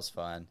Threads. That was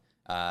fun.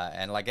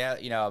 And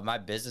my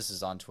business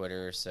is on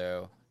Twitter,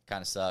 so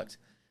kind of sucked.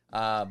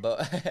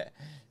 But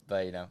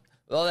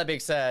with all that being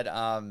said,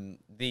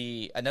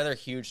 another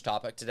huge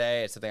topic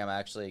today, it's something I'm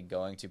actually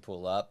going to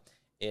pull up,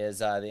 is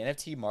the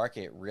NFT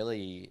market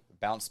really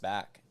bounced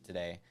back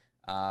today.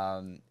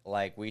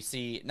 Like we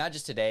see not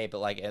just today, but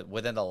like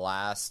within the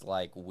last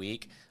like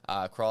week,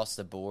 across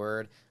the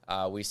board,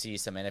 we see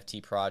some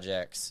NFT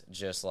projects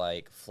just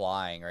like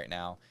flying right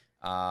now.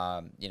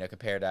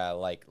 Compared to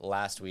like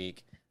last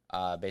week,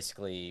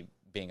 basically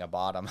being a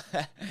bottom.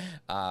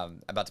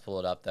 I'm about to pull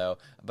it up though.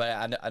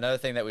 But another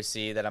thing that we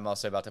see that I'm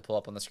also about to pull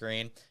up on the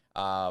screen,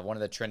 one of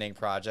the trending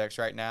projects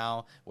right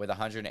now with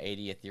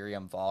 180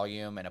 Ethereum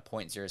volume and a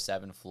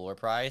 0.07 floor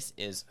price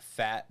is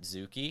Fat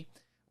Zuki,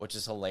 which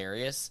is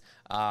hilarious.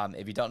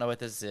 If you don't know what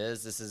this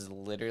is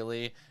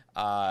literally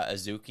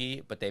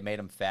Azuki, but they made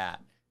him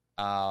fat.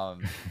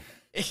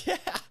 Yeah,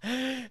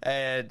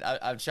 and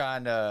I'm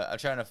trying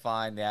to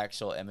find the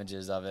actual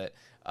images of it.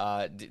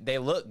 They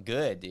look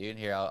good, dude.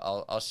 Here,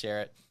 I'll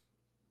share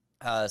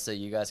it, so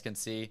you guys can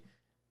see.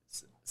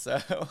 So,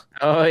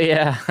 Oh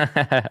yeah.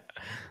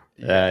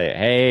 yeah,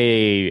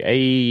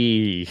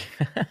 Hey.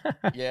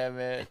 yeah,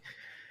 man.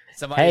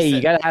 Somebody Hey, you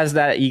said, gotta has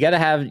that. You gotta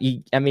have.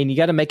 I mean, you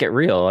gotta make it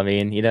real. I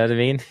mean, you know what I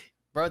mean.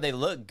 bro, they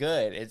look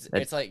good.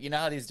 That, It's like,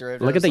 how these look at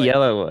derivatives, the like,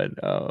 yellow one.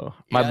 Oh,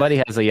 my these.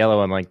 buddy has a yellow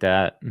one like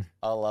that.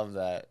 I love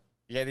that.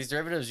 Yeah, these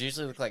derivatives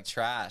usually look like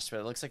trash, but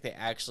it looks like they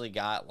actually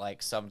got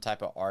like some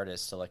type of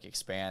artist to like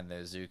expand the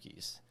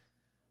Azukis.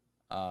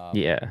 Um,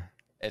 Yeah.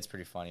 it's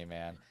pretty funny,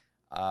 man.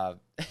 Uh,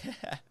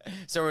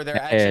 so they're Hey,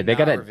 actually they not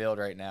gotta. revealed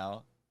right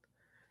now.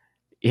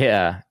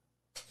 Yeah,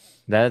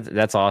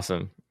 that's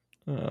awesome.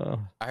 Oh.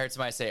 I heard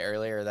somebody say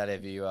earlier that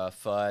if you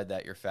FUD,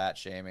 that you're fat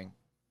shaming.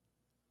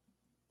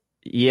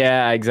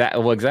 Yeah,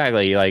 exactly. Well,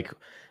 exactly. Like,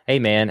 hey,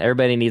 man,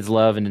 everybody needs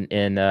love and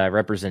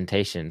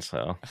representation.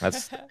 So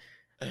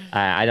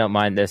I don't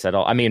mind this at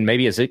all. I mean,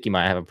 maybe Azuki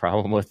might have a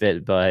problem with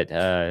it, but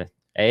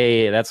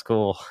hey, that's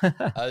cool.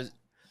 Uh,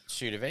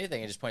 Shoot, if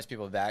anything, it just points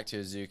people back to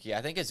Azuki.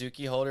 I think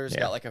Azuki holders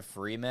Yeah. got like a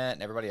free mint,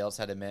 and everybody else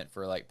had a mint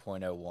for like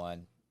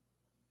 0.01.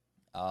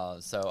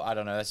 So I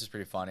don't know. That's just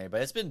pretty funny,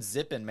 but it's been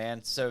zipping,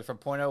 man. So from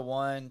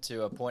 0.01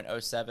 to a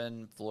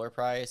 0.07 floor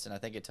price, and I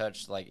think it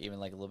touched like even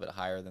like a little bit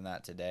higher than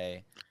that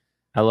today.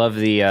 I love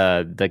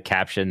the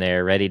caption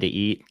there, ready to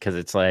eat, because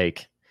it's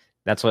like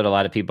that's what a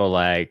lot of people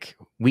like.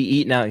 We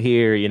eating out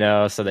here, you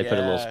know, so they put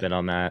a little Yeah. spin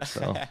on that.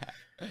 So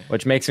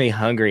which makes me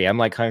hungry. I'm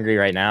like hungry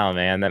right now,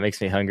 man. That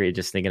makes me hungry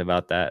just thinking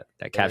about that.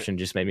 That It, caption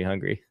just made me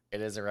hungry. it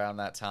is around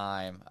that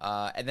time.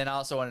 And then I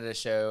also wanted to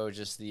show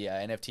just the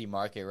NFT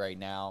market right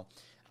now.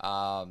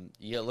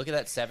 You look at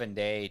that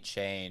 7-day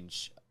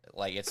change.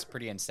 Like, it's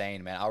pretty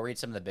insane, man. I'll read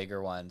some of the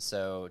bigger ones.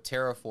 So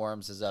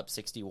Terraforms is up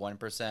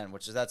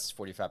 61%, that's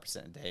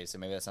 45% a day. So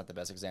maybe that's not the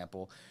best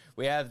example.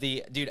 We have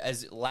the dude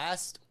as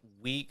last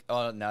week.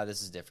 Oh no,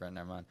 this is different.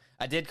 Never mind.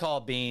 I did call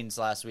Beans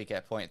last week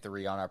at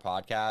 0.3 on our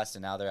podcast,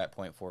 and now they're at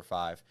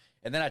 0.45.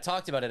 And then I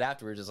talked about it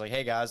afterwards. It's like,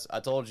 hey guys, I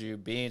told you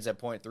Beans at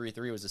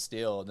 0.33 was a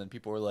steal. And then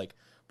people were like,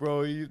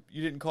 bro, you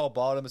didn't call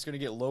bottom. It's gonna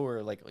get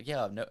lower. Like,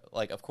 yeah, no,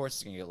 like of course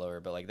it's gonna get lower,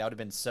 but like that would have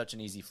been such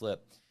an easy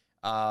flip.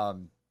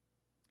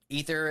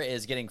 Ether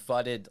is getting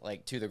flooded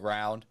like to the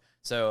ground.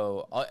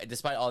 So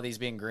despite all these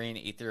being green,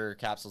 Ether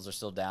capsules are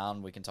still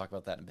down. We can talk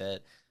about that in a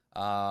bit.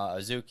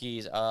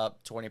 Azuki's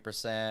up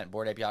 20%.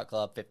 Bored Ape Yacht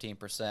Club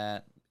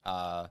 15%.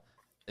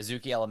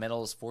 Azuki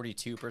Elementals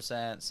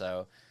 42%.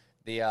 So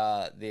the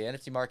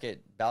NFT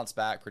market bounced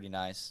back pretty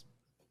nice.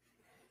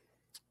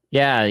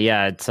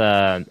 Yeah. It's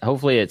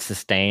hopefully it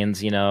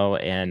sustains, you know,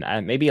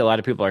 and maybe a lot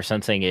of people are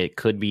sensing it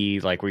could be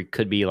like we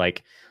could be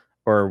like,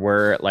 or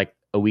we're like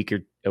a week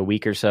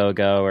or so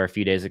ago or a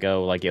few days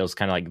ago, like it was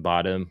kind of like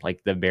bottom,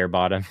 like the bear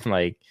bottom,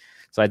 like.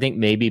 So I think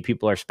maybe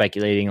people are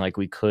speculating like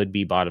we could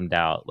be bottomed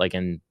out, like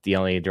in the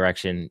only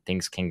direction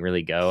things can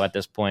really go at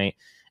this point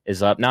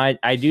is up. Now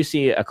I do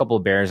see a couple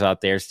of bears out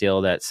there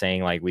still that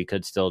saying like we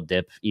could still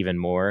dip even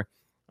more,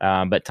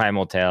 but time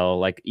will tell.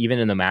 Like even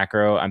in the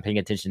macro, I'm paying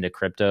attention to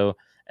crypto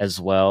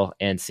as well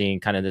and seeing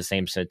kind of the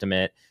same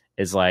sentiment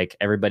is like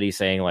everybody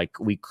saying like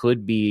we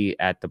could be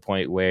at the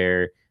point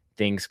where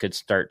things could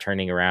start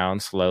turning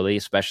around slowly,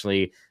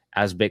 especially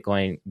as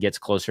Bitcoin gets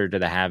closer to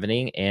the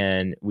halving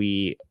and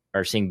we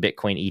are seeing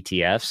Bitcoin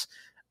ETFs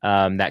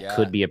that Yeah.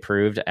 could be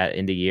approved at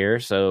end of year.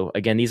 So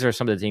again, these are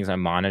some of the things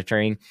I'm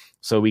monitoring.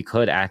 So we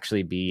could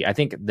actually be, I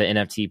think the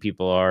NFT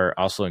people are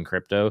also in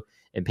crypto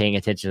and paying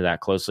attention to that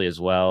closely as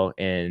well.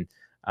 And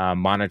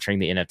monitoring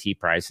the NFT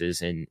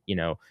prices. And, you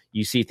know,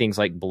 you see things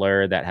like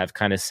Blur that have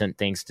kind of sent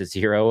things to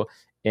zero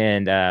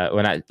and,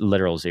 well, not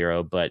literal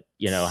zero, but,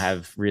 you know,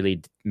 have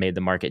really made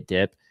the market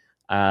dip.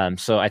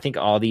 So I think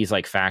all these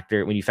like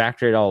when you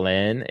factor it all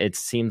in, it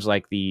seems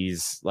like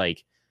these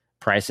like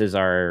prices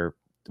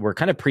were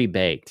kind of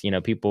pre-baked. You know,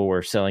 people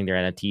were selling their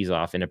NFTs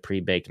off in a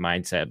pre-baked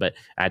mindset. But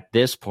at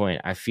this point,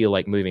 I feel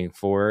like moving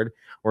forward,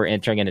 we're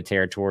entering into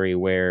territory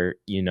where,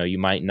 you know, you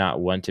might not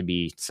want to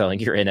be selling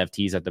your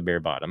NFTs at the bare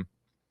bottom.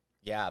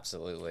 Yeah,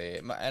 absolutely.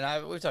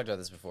 And we've talked about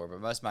this before, but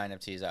most of my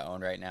NFTs I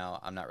own right now,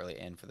 I'm not really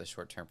in for the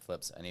short-term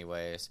flips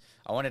anyways.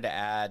 I wanted to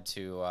add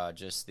to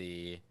just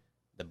the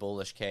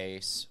bullish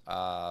case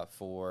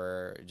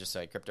for just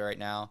like crypto right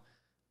now.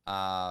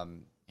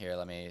 Here,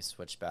 let me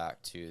switch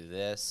back to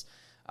this.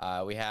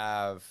 We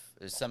have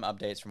some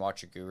updates from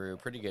Watcher Guru.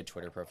 Pretty good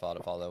Twitter profile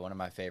to follow. One of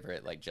my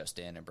favorite, like just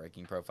in and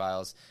breaking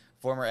profiles.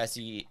 Former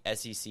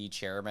SEC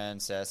chairman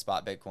says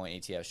spot Bitcoin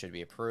ETF should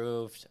be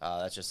approved.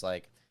 That's just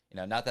like, you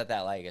know, not that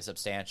like is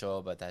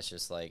substantial, but that's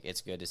just like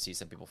it's good to see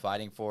some people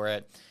fighting for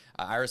it.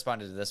 I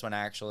responded to this one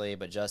actually,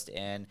 but just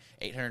in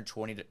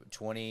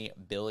 $820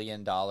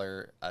 billion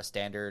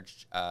standard.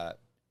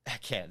 I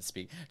can't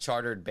speak.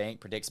 Chartered Bank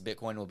predicts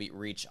Bitcoin will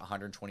reach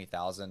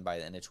 120,000 by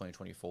the end of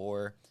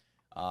 2024.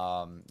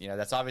 You know,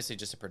 that's obviously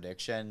just a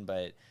prediction,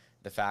 but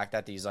the fact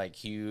that these like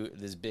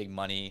this big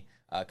money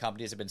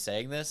companies have been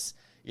saying this,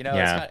 you know, it's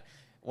Yeah. kind of,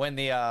 when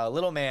the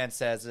little man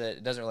says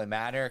it doesn't really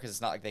matter because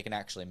it's not like they can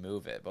actually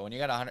move it. But when you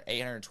got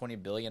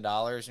 $820 billion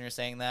and you're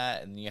saying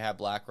that, and you have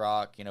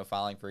BlackRock,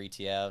 filing for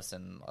ETFs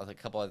and a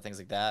couple other things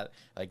like that,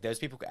 like those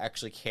people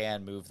actually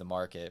can move the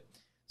market.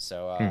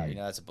 So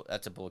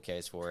that's a bull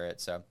case for it.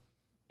 So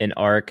In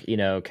ARK,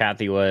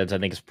 Kathy Woods, I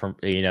think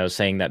is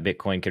saying that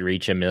Bitcoin could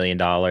reach $1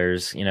 million,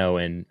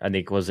 and I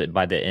think was it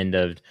by the end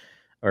of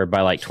or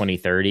by like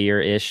 2030 or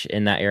ish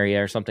in that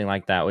area or something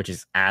like that, which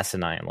is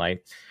asinine.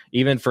 Like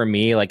even for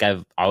me, like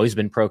I've always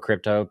been pro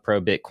crypto, pro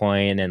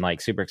Bitcoin, and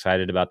like super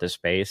excited about this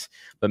space.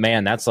 But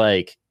man, that's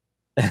like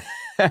that's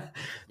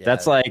yeah,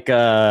 like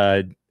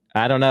I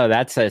don't know,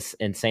 that's an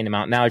insane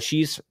amount. Now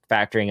she's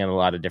factoring in a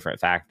lot of different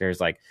factors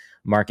like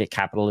market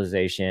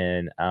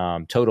capitalization,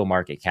 total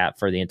market cap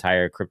for the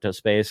entire crypto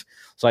space.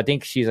 So I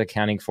think she's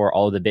accounting for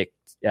all the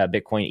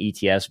Bitcoin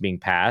ETFs being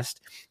passed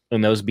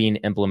and those being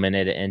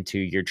implemented into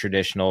your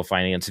traditional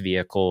finance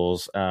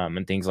vehicles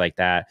and things like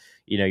that.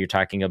 You're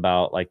talking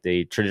about like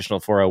the traditional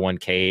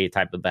 401k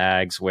type of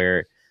bags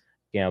where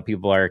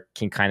people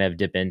can kind of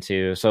dip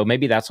into. So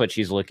maybe that's what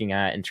she's looking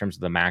at in terms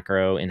of the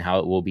macro and how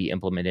it will be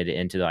implemented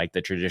into like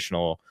the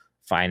traditional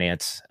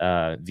finance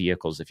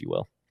vehicles, if you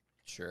will.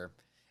 sure.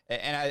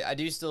 And I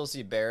do still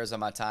see bears on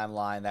my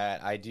timeline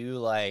that I do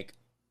like.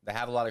 They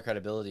have a lot of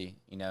credibility.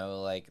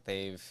 Like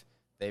they've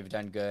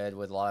done good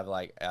with a lot of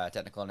like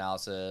technical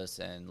analysis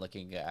and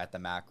looking at the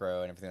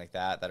macro and everything like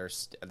that.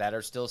 That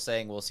are still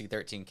saying we'll see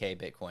 13K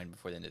Bitcoin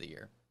before the end of the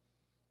year.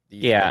 Do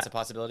you think that's a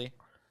possibility?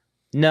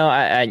 No,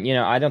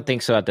 I don't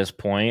think so at this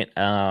point.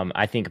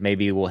 I think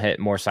maybe we'll hit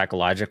more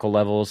psychological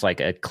levels,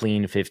 like a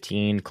clean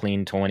 15,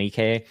 clean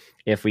 20K,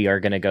 if we are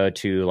going to go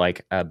to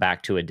like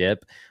back to a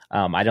dip.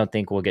 I don't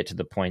think we'll get to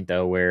the point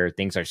though where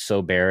things are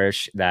so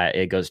bearish that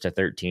it goes to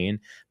 13,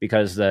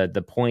 because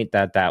the point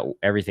that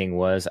everything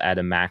was at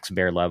a max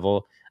bear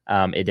level,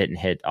 it didn't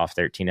hit off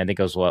 13. I think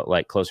it was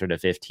like closer to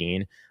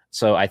 15.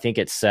 So I think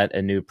it set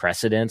a new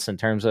precedence in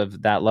terms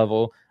of that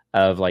level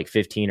of like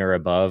 15 or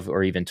above,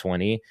 or even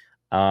 20.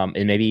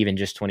 And maybe even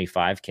just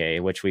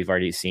 25K, which we've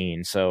already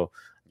seen. So,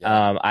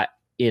 Yeah.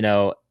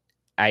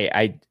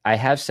 I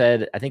have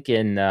said, I think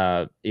in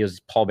it was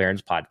Paul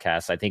Barron's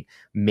podcast, I think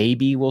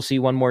maybe we'll see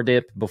one more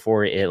dip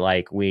before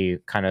it we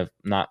kind of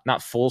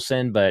not full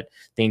send, but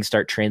things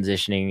start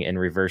transitioning and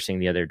reversing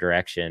the other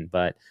direction.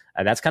 But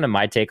that's kind of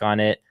my take on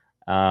it.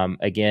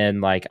 Again,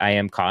 like I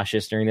am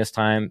cautious during this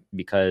time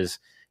because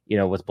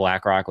with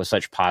BlackRock, with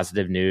such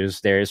positive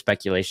news, there is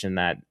speculation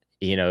that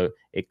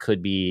it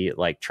could be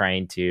like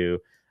trying to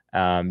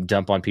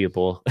dump on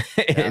people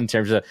Yeah. in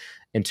terms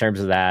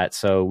of that.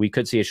 So we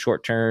could see a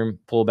short term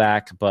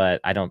pullback, but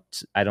I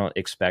don't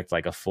expect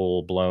like a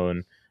full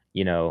blown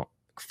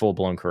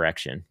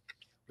correction.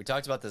 We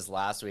talked about this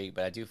last week,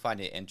 but I do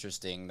find it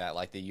interesting that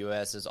like the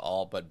U.S. is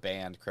all but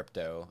banned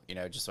crypto.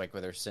 Just like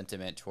with their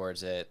sentiment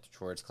towards it,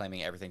 towards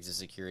claiming everything's a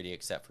security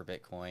except for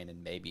Bitcoin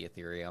and maybe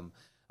Ethereum.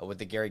 With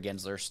the Gary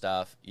Gensler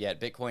stuff, yet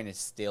Bitcoin is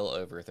still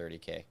over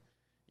 30K.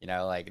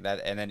 Like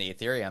that, and then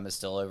Ethereum is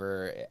still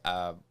over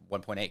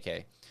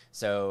 1.8K.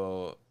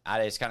 So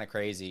it's kind of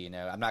crazy.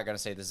 I'm not going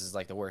to say this is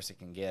like the worst it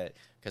can get,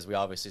 because we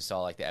obviously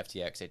saw like the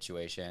FTX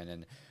situation,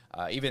 and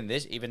even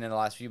in the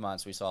last few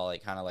months we saw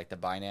like kind of like the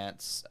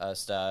Binance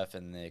stuff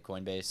and the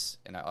Coinbase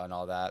and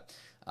all that.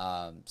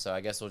 So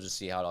I guess we'll just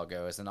see how it all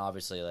goes, and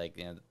obviously like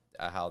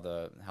how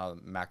the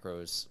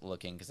macro is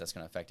looking, because that's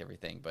going to affect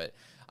everything. But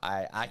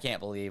I can't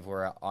believe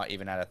we're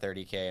even at a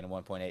 30K and a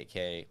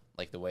 1.8K,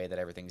 like the way that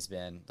everything's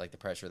been, like the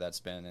pressure that's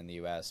been in the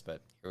US.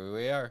 But here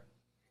we are.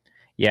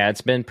 Yeah,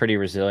 it's been pretty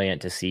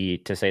resilient to say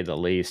the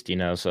least.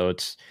 So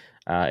it's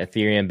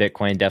Ethereum,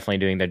 Bitcoin definitely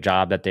doing their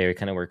job that they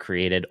kind of were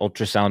created.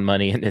 Ultrasound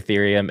money in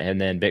Ethereum,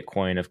 and then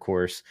Bitcoin, of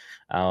course,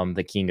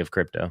 the king of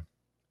crypto.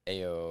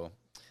 Ayo.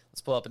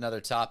 Let's pull up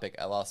another topic.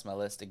 I lost my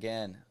list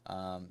again.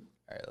 All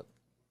right, let's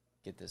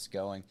get this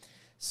going.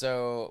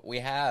 So we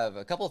have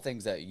a couple of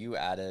things that you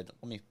added.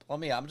 Let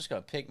me. I'm just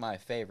gonna pick my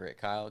favorite,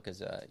 Kyle,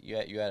 because you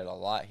added a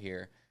lot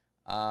here.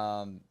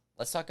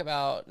 Let's talk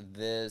about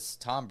this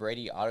Tom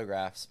Brady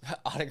autograph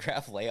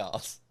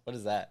layoffs. What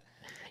is that?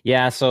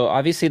 Yeah, so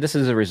obviously this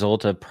is a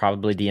result of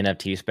probably the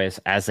NFT space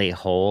as a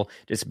whole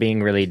just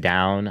being really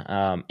down,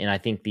 and I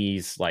think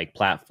these like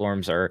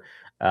platforms are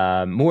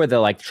more the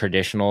like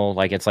traditional,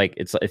 like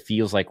it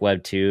feels like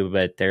Web 2,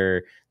 but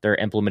they're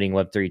implementing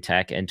Web 3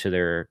 tech into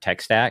their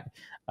tech stack,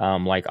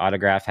 like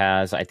Autograph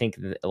has. I think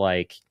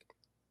like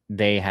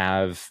they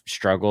have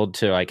struggled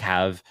to like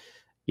have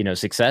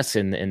success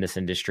in this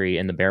industry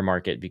in the bear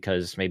market,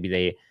 because maybe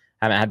they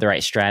haven't had the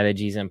right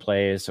strategies in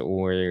place,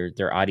 or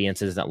their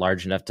audience isn't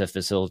large enough to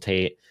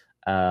facilitate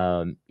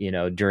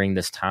during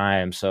this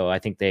time. So I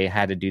think they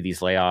had to do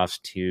these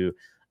layoffs to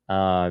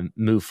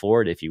move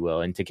forward, if you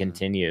will, and to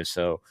continue.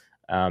 So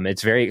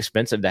it's very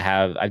expensive to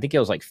have. I think it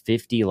was like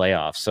 50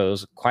 layoffs, so it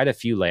was quite a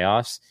few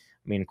layoffs.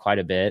 I mean, quite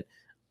a bit.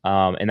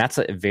 And that's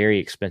a very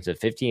expensive.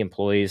 50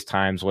 employees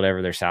times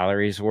whatever their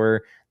salaries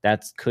were,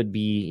 that could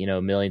be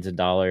millions of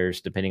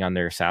dollars depending on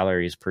their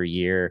salaries per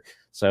year.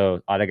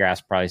 So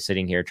Autograph's probably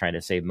sitting here trying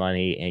to save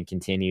money and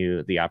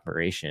continue the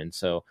operation.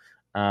 So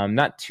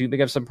Not too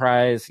big of a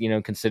surprise,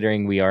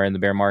 considering we are in the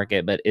bear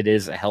market, but it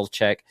is a health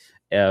check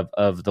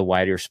of the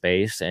wider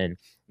space. And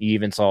you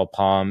even saw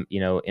Palm,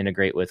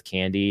 integrate with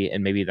Candy,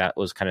 and maybe that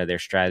was kind of their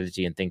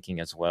strategy and thinking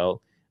as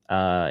well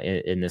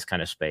in this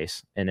kind of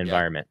space and Yeah,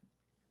 environment.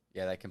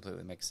 yeah, that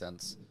completely makes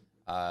sense.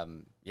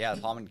 Yeah,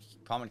 the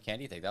Palm and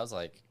Candy thing. That was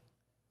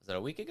that a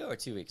week ago or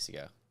 2 weeks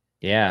ago?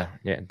 Yeah,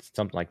 But yeah,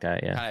 something like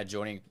that. Yeah. kind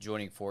of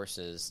joining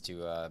forces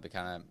to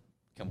become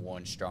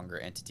one stronger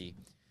entity.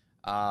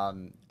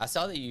 I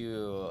saw that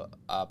you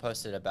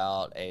posted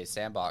about a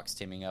sandbox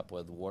teaming up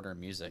with Warner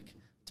Music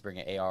to bring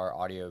an AR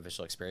audio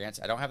visual experience.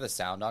 I don't have the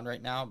sound on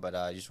right now, but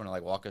you just want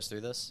to walk us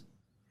through this?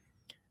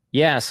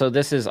 Yeah, so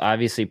this is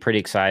obviously pretty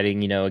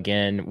exciting.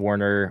 Again,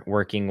 Warner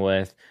working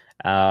with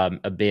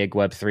a big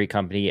Web3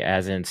 company,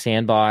 as in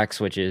Sandbox,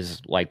 which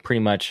is like pretty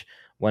much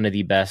one of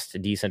the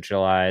best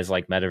decentralized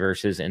like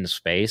metaverses in the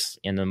space,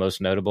 and the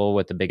most notable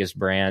with the biggest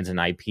brands and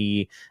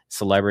IP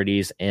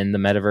celebrities in the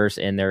metaverse.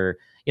 And they're,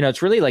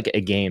 it's really like a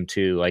game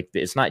too. Like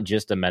it's not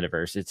just a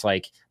metaverse. It's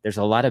like there's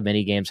a lot of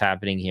mini games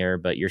happening here,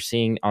 but you're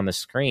seeing on the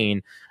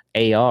screen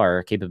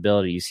AR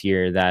capabilities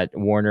here that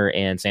Warner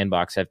and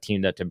Sandbox have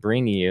teamed up to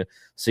bring you,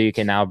 so you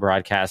can now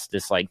broadcast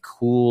this like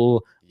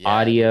cool Yeah,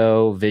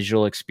 audio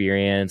visual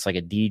experience like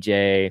a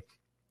DJ.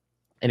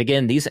 And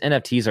again, these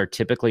NFTs are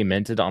typically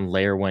minted on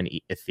layer 1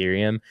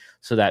 Ethereum,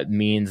 so that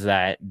means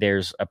that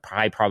there's a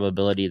high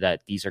probability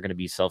that these are going to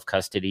be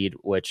self-custodied,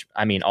 which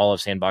I mean all of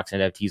Sandbox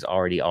NFTs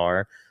already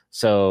are.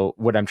 So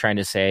what I'm trying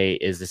to say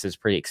is this is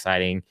pretty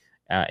exciting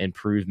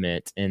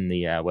improvement in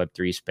the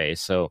Web3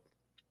 space. So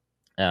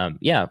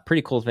yeah,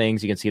 pretty cool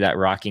things. You can see that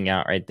rocking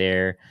out right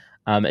there.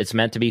 It's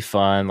meant to be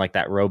fun, like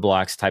that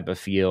Roblox type of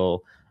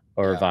feel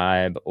or yeah,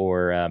 vibe,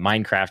 or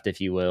Minecraft,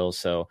 if you will.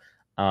 So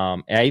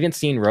I even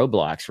seen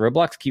Roblox.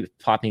 Roblox keeps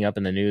popping up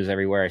in the news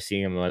everywhere I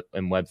see them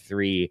in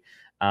Web3.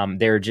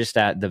 They're just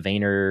at the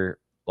Vayner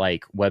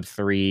like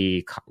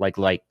Web3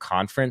 like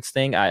conference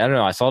thing. I don't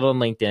know. I saw it on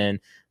LinkedIn.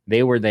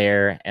 They were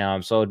there,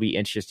 so it'd be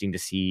interesting to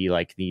see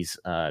like these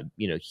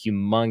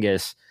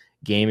humongous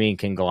gaming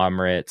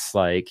conglomerates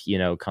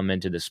come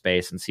into the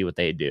space and see what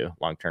they do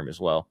long term as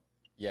well.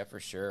 yeah,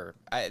 for sure.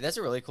 That's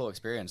a really cool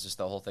experience. Just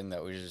the whole thing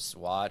that we just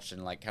watched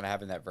and kind of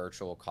having that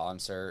virtual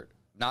concert.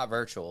 Not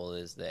virtual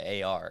is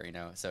the AR,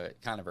 so it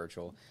kind of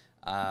virtual.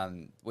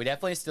 We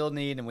definitely still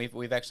need, and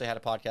we've actually had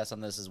a podcast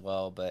on this as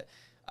well, but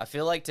I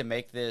feel like to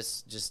make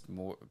this just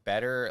more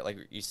better,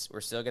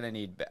 we're still gonna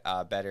need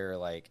better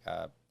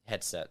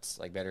headsets,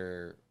 like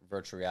better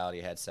virtual reality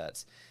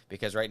headsets,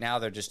 because right now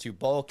they're just too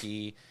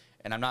bulky,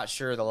 and I'm not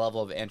sure the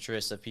level of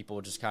interest of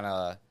people just kind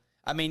of.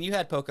 I mean, you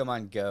had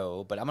Pokemon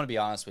Go, but I'm gonna be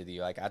honest with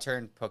you. Like, I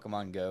turned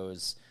Pokemon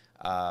Go's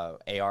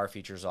AR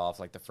features off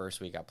the first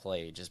week I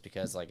played, just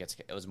because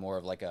it was more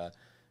of I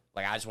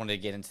just wanted to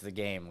get into the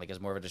game. Like, it was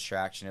more of a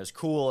distraction. It was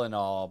cool and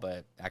all,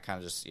 but I kind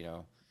of just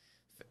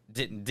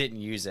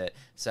didn't use it.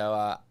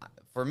 So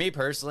for me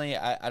personally,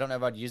 I don't know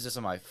if I'd use this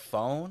on my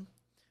phone,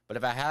 but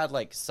if I had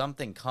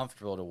something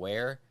comfortable to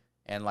wear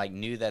and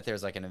knew that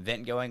there's an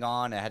event going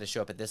on and I had to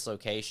show up at this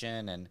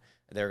location and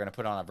they were going to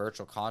put on a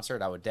virtual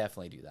concert, I would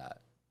definitely do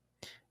that.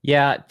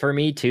 Yeah, for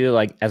me too.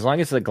 Like as long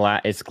as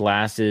it's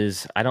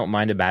glasses, I don't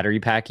mind a battery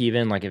pack.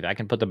 Even like if I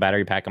can put the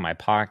battery pack in my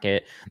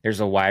pocket, there's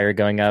a wire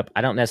going up.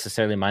 I don't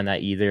necessarily mind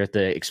that either if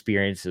the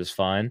experience is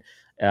fun.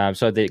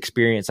 So the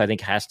experience I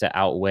think has to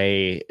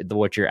outweigh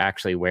what you're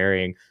actually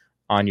wearing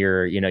on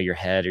your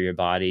head or your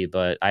body.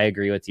 But I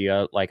agree with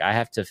you. Like I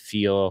have to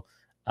feel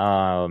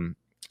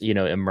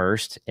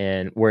immersed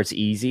in where it's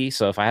easy.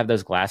 So if I have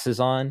those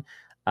glasses on,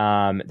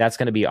 that's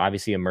going to be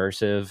obviously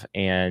immersive,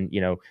 and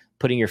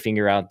putting your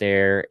finger out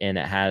there, and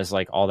it has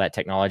all that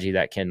technology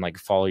that can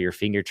follow your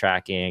finger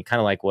tracking, kind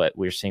of like what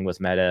we're seeing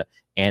with Meta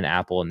and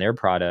Apple and their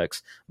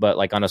products, but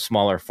on a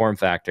smaller form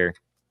factor.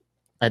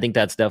 I think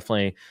that's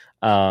definitely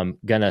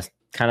gonna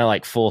kind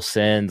of full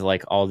send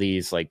all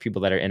these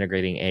people that are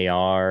integrating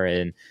AR,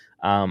 and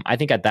I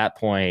think at that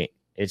point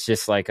it's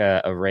just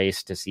a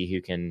race to see who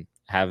can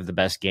have the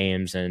best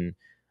games and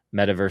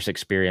metaverse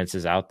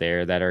experiences out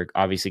there that are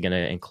obviously going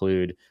to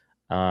include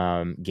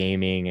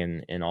gaming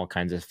and all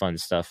kinds of fun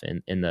stuff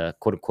in the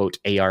quote unquote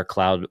AR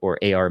cloud or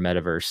AR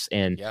metaverse,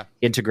 and Yeah,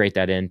 integrate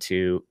that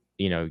into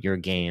your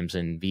games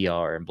and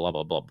VR and blah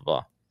blah blah blah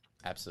blah.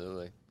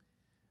 absolutely.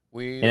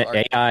 We And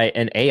are.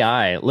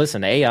 AI,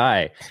 listen,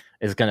 AI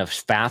is going to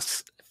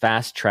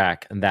fast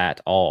track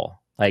that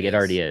all. It It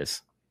already is.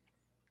 is.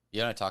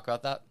 You want to talk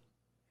about that?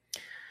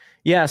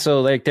 Yeah,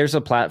 so there's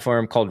a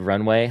platform called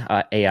Runway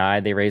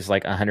AI. They raised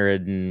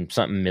 100 and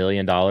something $1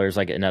 million,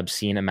 an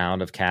obscene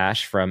amount of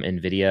cash from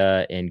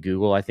Nvidia and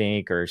Google, I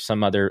think, or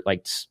some other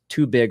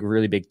two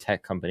really big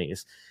tech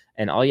companies.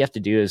 And all you have to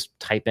do is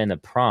type in a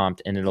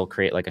prompt, and it'll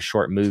create a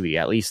short movie.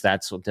 At least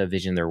that's what the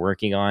vision they're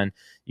working on.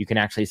 You can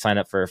actually sign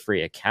up for a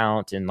free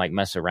account and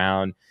mess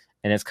around.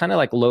 And it's kind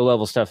of low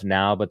level stuff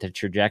now, but the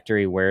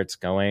trajectory where it's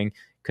going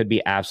could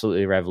be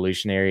absolutely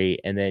revolutionary.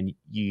 And then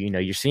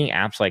you're seeing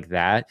apps like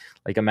that.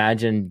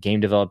 Imagine game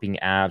developing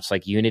apps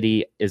like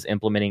Unity is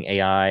implementing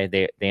AI.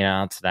 They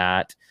announced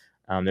that.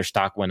 Their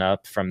stock went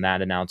up from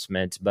that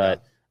announcement. Yeah.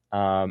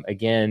 But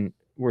again,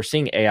 we're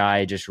seeing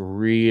AI just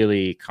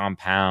really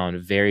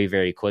compound very,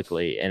 very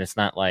quickly. And it's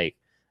not like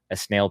a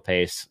snail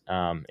pace.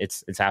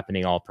 It's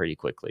happening all pretty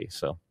quickly.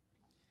 So.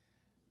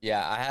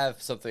 Yeah, I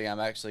have something I'm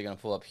actually going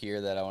to pull up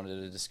here that I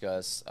wanted to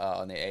discuss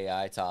on the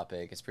AI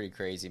topic. It's pretty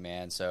crazy,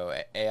 man. So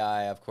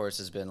AI, of course,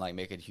 has been like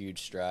making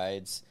huge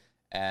strides,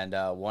 and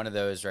one of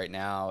those right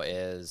now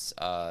is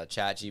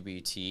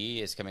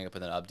ChatGPT is coming up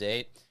with an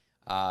update.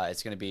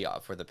 It's going to be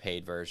for the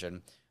paid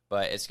version,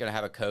 but it's going to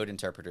have a code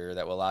interpreter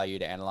that will allow you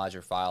to analyze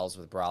your files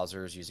with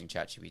browsers using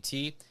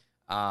ChatGPT.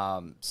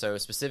 So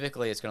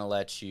specifically, it's going to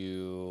let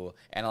you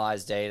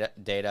analyze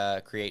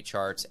data, create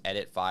charts,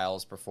 edit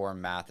files,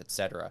 perform math,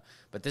 etc.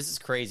 But this is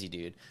crazy,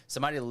 dude.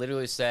 Somebody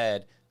literally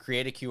said,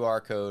 create a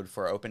QR code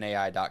for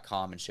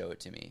openai.com and show it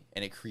to me.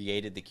 And it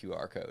created the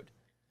QR code.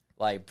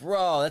 Like,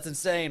 bro, that's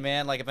insane,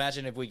 man. Like,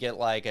 imagine if we get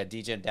like a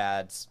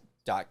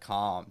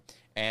dgendads.com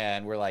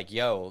and we're like,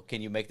 yo,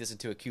 can you make this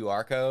into a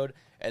QR code?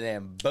 And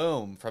then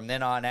boom, from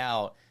then on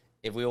out,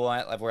 if we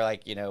want, if we're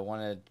like,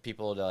 wanted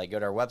people to like go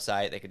to our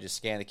website, they could just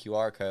scan the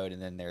QR code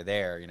and then they're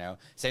there,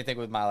 Same thing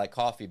with my like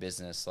coffee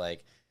business.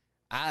 Like,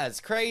 it's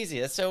crazy.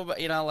 It's so,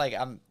 like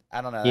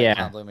I don't know. That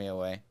kind of blew me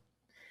away.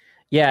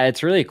 Yeah,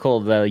 it's really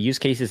cool. The use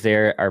cases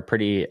there are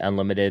pretty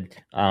unlimited.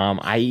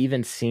 I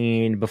even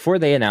seen before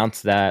they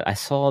announced that, I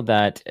saw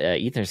that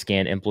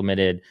Etherscan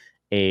implemented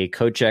a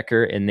code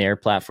checker in their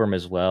platform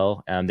as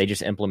well. They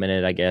just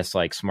implemented, I guess,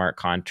 like smart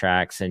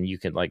contracts, and you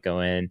could like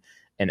go in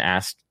and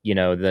ask,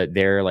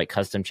 their like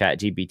custom chat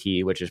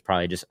GPT, which is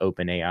probably just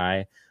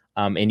OpenAI.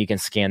 And you can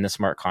scan the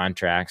smart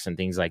contracts and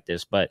things like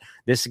this. But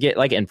this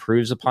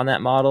improves upon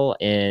that model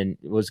and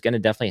was going to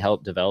definitely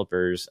help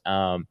developers.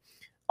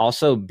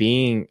 Also,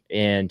 being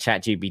in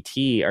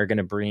ChatGPT are going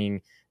to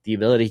bring the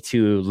ability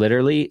to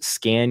literally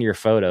scan your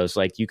photos.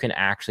 Like you can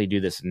actually do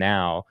this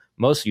now.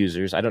 Most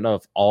users, I don't know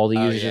if all the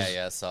users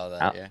I saw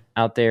that,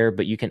 out there,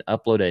 but you can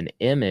upload an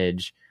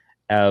image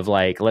of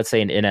like, let's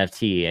say an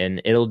NFT,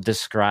 and it'll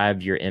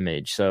describe your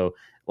image. So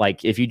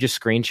like if you just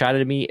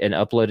screenshotted me and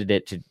uploaded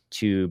it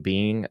to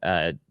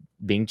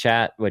Bing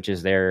Chat, which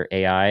is their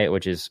AI,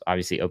 which is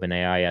obviously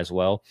OpenAI as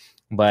well,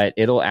 but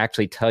it'll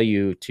actually tell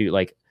you to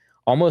like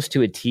almost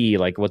to a T,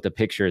 like what the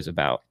picture is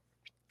about,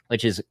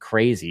 which is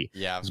crazy.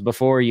 Yeah. Because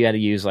before you had to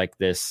use like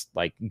this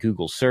like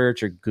Google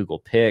search or Google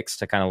Pics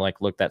to kind of like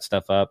look that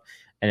stuff up,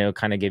 and it'll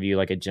kind of give you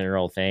like a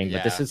general thing. Yeah.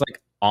 But this is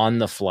like on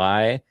the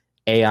fly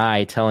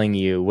AI telling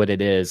you what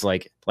it is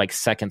like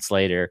seconds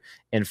later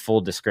in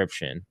full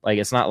description. Like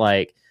it's not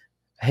like,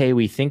 hey,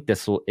 we think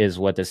this is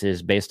what this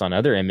is based on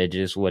other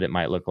images, what it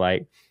might look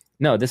like.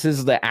 No, this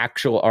is the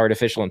actual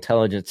artificial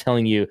intelligence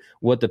telling you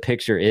what the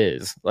picture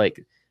is.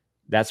 Like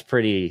that's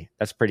pretty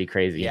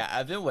crazy. Yeah,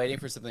 I've been waiting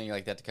for something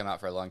like that to come out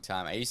for a long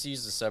time. I used to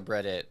use the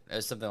subreddit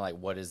as something like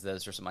 "What is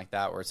this?" or something like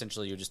that, where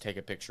essentially you just take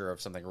a picture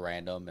of something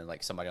random and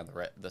like somebody on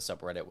the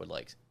subreddit would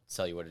like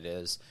tell you what it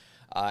is.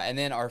 And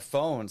then our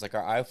phones, like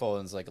our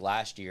iPhones, like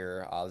last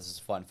year, this is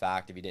a fun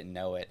fact if you didn't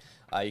know it,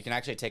 you can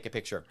actually take a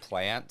picture of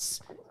plants,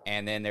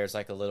 and then there's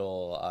like a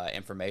little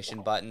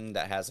information button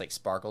that has like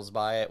sparkles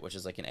by it, which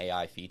is like an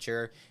AI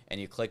feature, and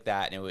you click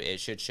that, and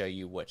it should show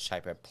you which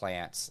type of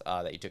plants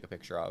that you took a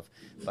picture of.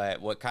 But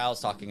what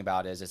Kyle's talking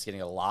about is it's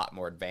getting a lot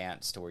more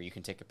advanced to where you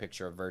can take a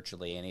picture of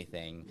virtually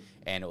anything,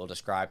 and it will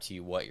describe to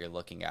you what you're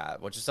looking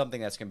at, which is something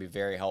that's going to be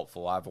very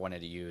helpful. I've wanted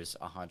to use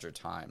 100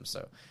 times,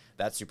 so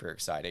that's super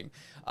exciting.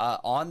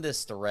 On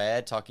this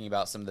thread, talking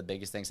about some of the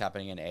biggest things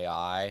happening in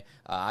AI,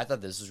 I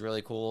thought this was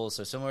really cool.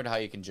 So similar to how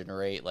you can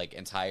generate like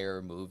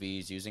entire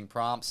movies using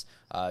prompts,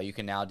 you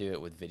can now do it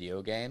with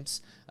video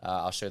games.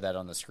 I'll show that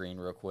on the screen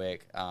real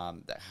quick,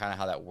 kind of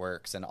how that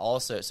works. And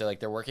also, so like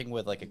they're working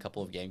with like a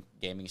couple of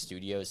gaming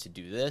studios to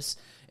do this.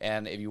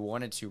 And if you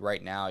wanted to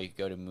right now, you could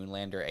go to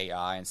Moonlander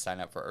AI and sign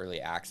up for early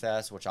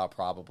access, which I'll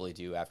probably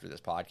do after this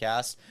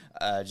podcast,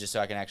 just so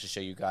I can actually show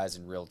you guys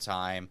in real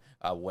time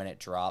when it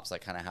drops,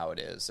 like kind of how it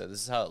is. So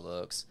this is how it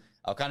looks.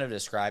 I'll kind of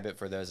describe it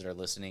for those that are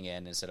listening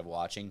in instead of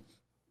watching.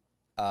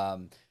 I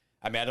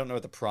mean, I don't know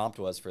what the prompt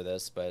was for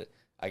this, but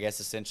I guess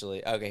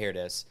essentially, okay, here it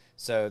is.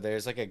 So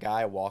there's like a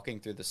guy walking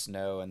through the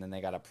snow, and then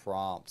they got a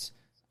prompt.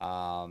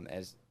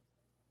 As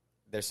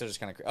they're still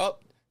just kind of, oh,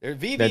 there's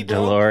Veve, the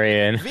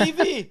DeLorean.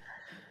 Veve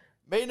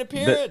made an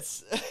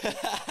appearance.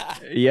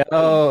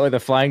 Yo, the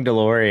flying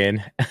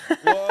DeLorean.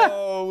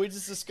 Whoa, we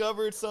just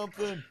discovered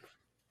something.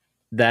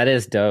 That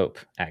is dope,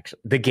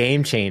 actually. The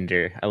game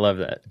changer. I love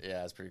that.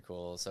 Yeah, it's pretty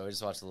cool. So we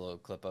just watched a little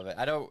clip of it.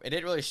 It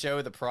didn't really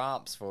show the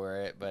prompts for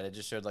it, but it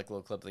just showed like a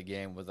little clip of the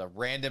game with a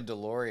random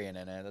DeLorean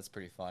in it. That's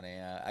pretty funny.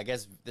 I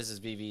guess this is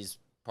Veve's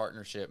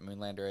partnership,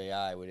 Moonlander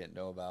AI, we didn't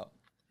know about.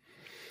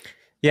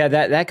 Yeah,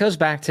 that goes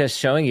back to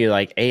showing you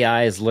like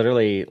AI is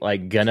literally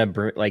like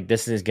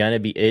this is gonna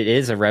be, it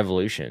is a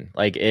revolution.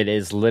 Like it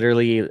is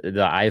literally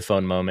the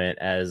iPhone moment,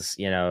 as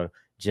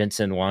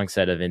Jensen Huang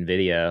said of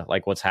NVIDIA,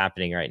 like what's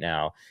happening right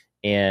now.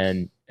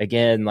 And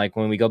again, like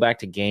when we go back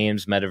to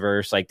games,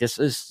 metaverse, like this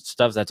is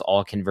stuff that's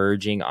all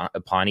converging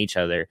upon each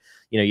other.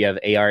 You have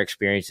AR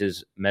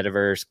experiences,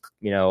 metaverse,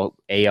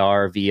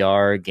 AR,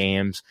 VR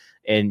games,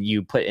 and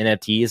you put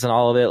NFTs and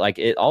all of it. Like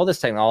all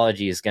this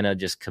technology is going to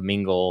just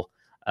commingle.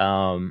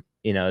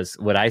 Is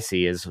what I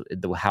see is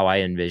how I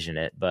envision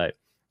it. But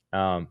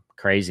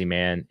crazy,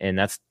 man. And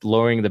that's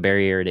lowering the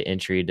barrier to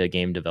entry to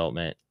game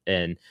development.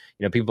 And,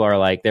 people are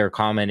like, they're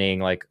commenting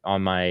like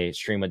on my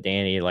stream with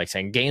Danny, like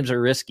saying games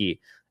are risky.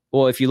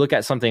 Well, if you look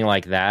at something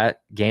like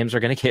that, games are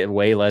going to get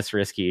way less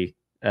risky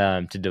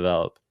to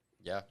develop.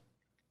 Yeah.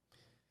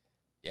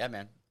 Yeah,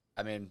 man.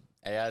 I mean,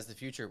 AI is the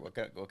future.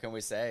 What can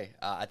we say?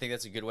 I think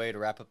that's a good way to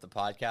wrap up the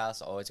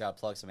podcast. Always got to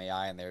plug some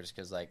AI in there just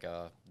because, like,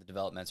 the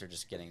developments are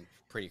just getting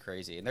pretty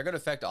crazy. And they're going to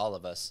affect all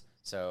of us.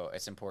 So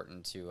it's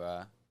important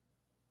to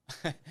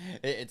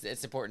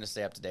it's important to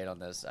stay up to date on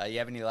this. You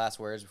have any last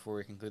words before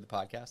we conclude the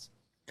podcast?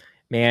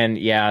 Man,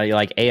 yeah,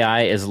 like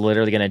AI is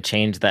literally going to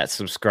change that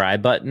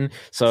subscribe button.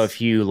 So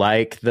if you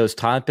like those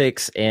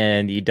topics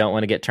and you don't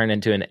want to get turned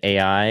into an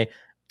AI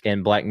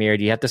in Black Mirror,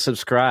 you have to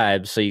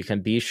subscribe so you can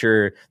be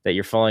sure that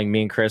you're following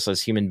me and Chris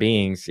as human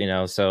beings,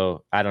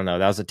 So I don't know.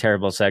 That was a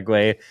terrible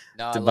segue.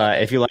 No,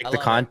 But if you like the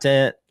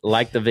content,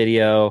 like the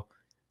video,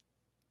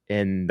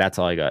 and that's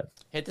all I got.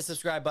 Hit the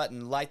subscribe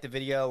button, like the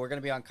video. We're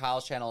going to be on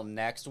Kyle's channel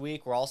next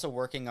week. We're also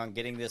working on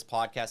getting this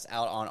podcast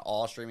out on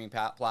all streaming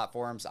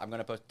platforms. I'm going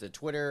to put the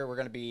Twitter. We're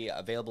going to be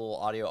available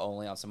audio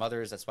only on some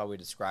others. That's why we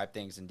describe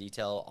things in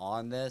detail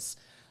on this.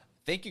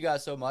 Thank you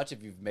guys so much.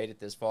 If you've made it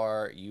this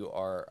far, you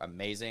are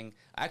amazing.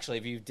 Actually,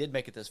 if you did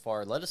make it this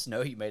far, let us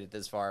know you made it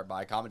this far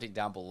by commenting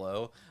down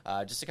below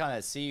just to kind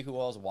of see who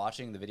all is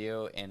watching the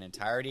video in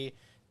entirety.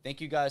 Thank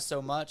you guys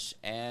so much,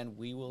 and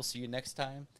we will see you next time.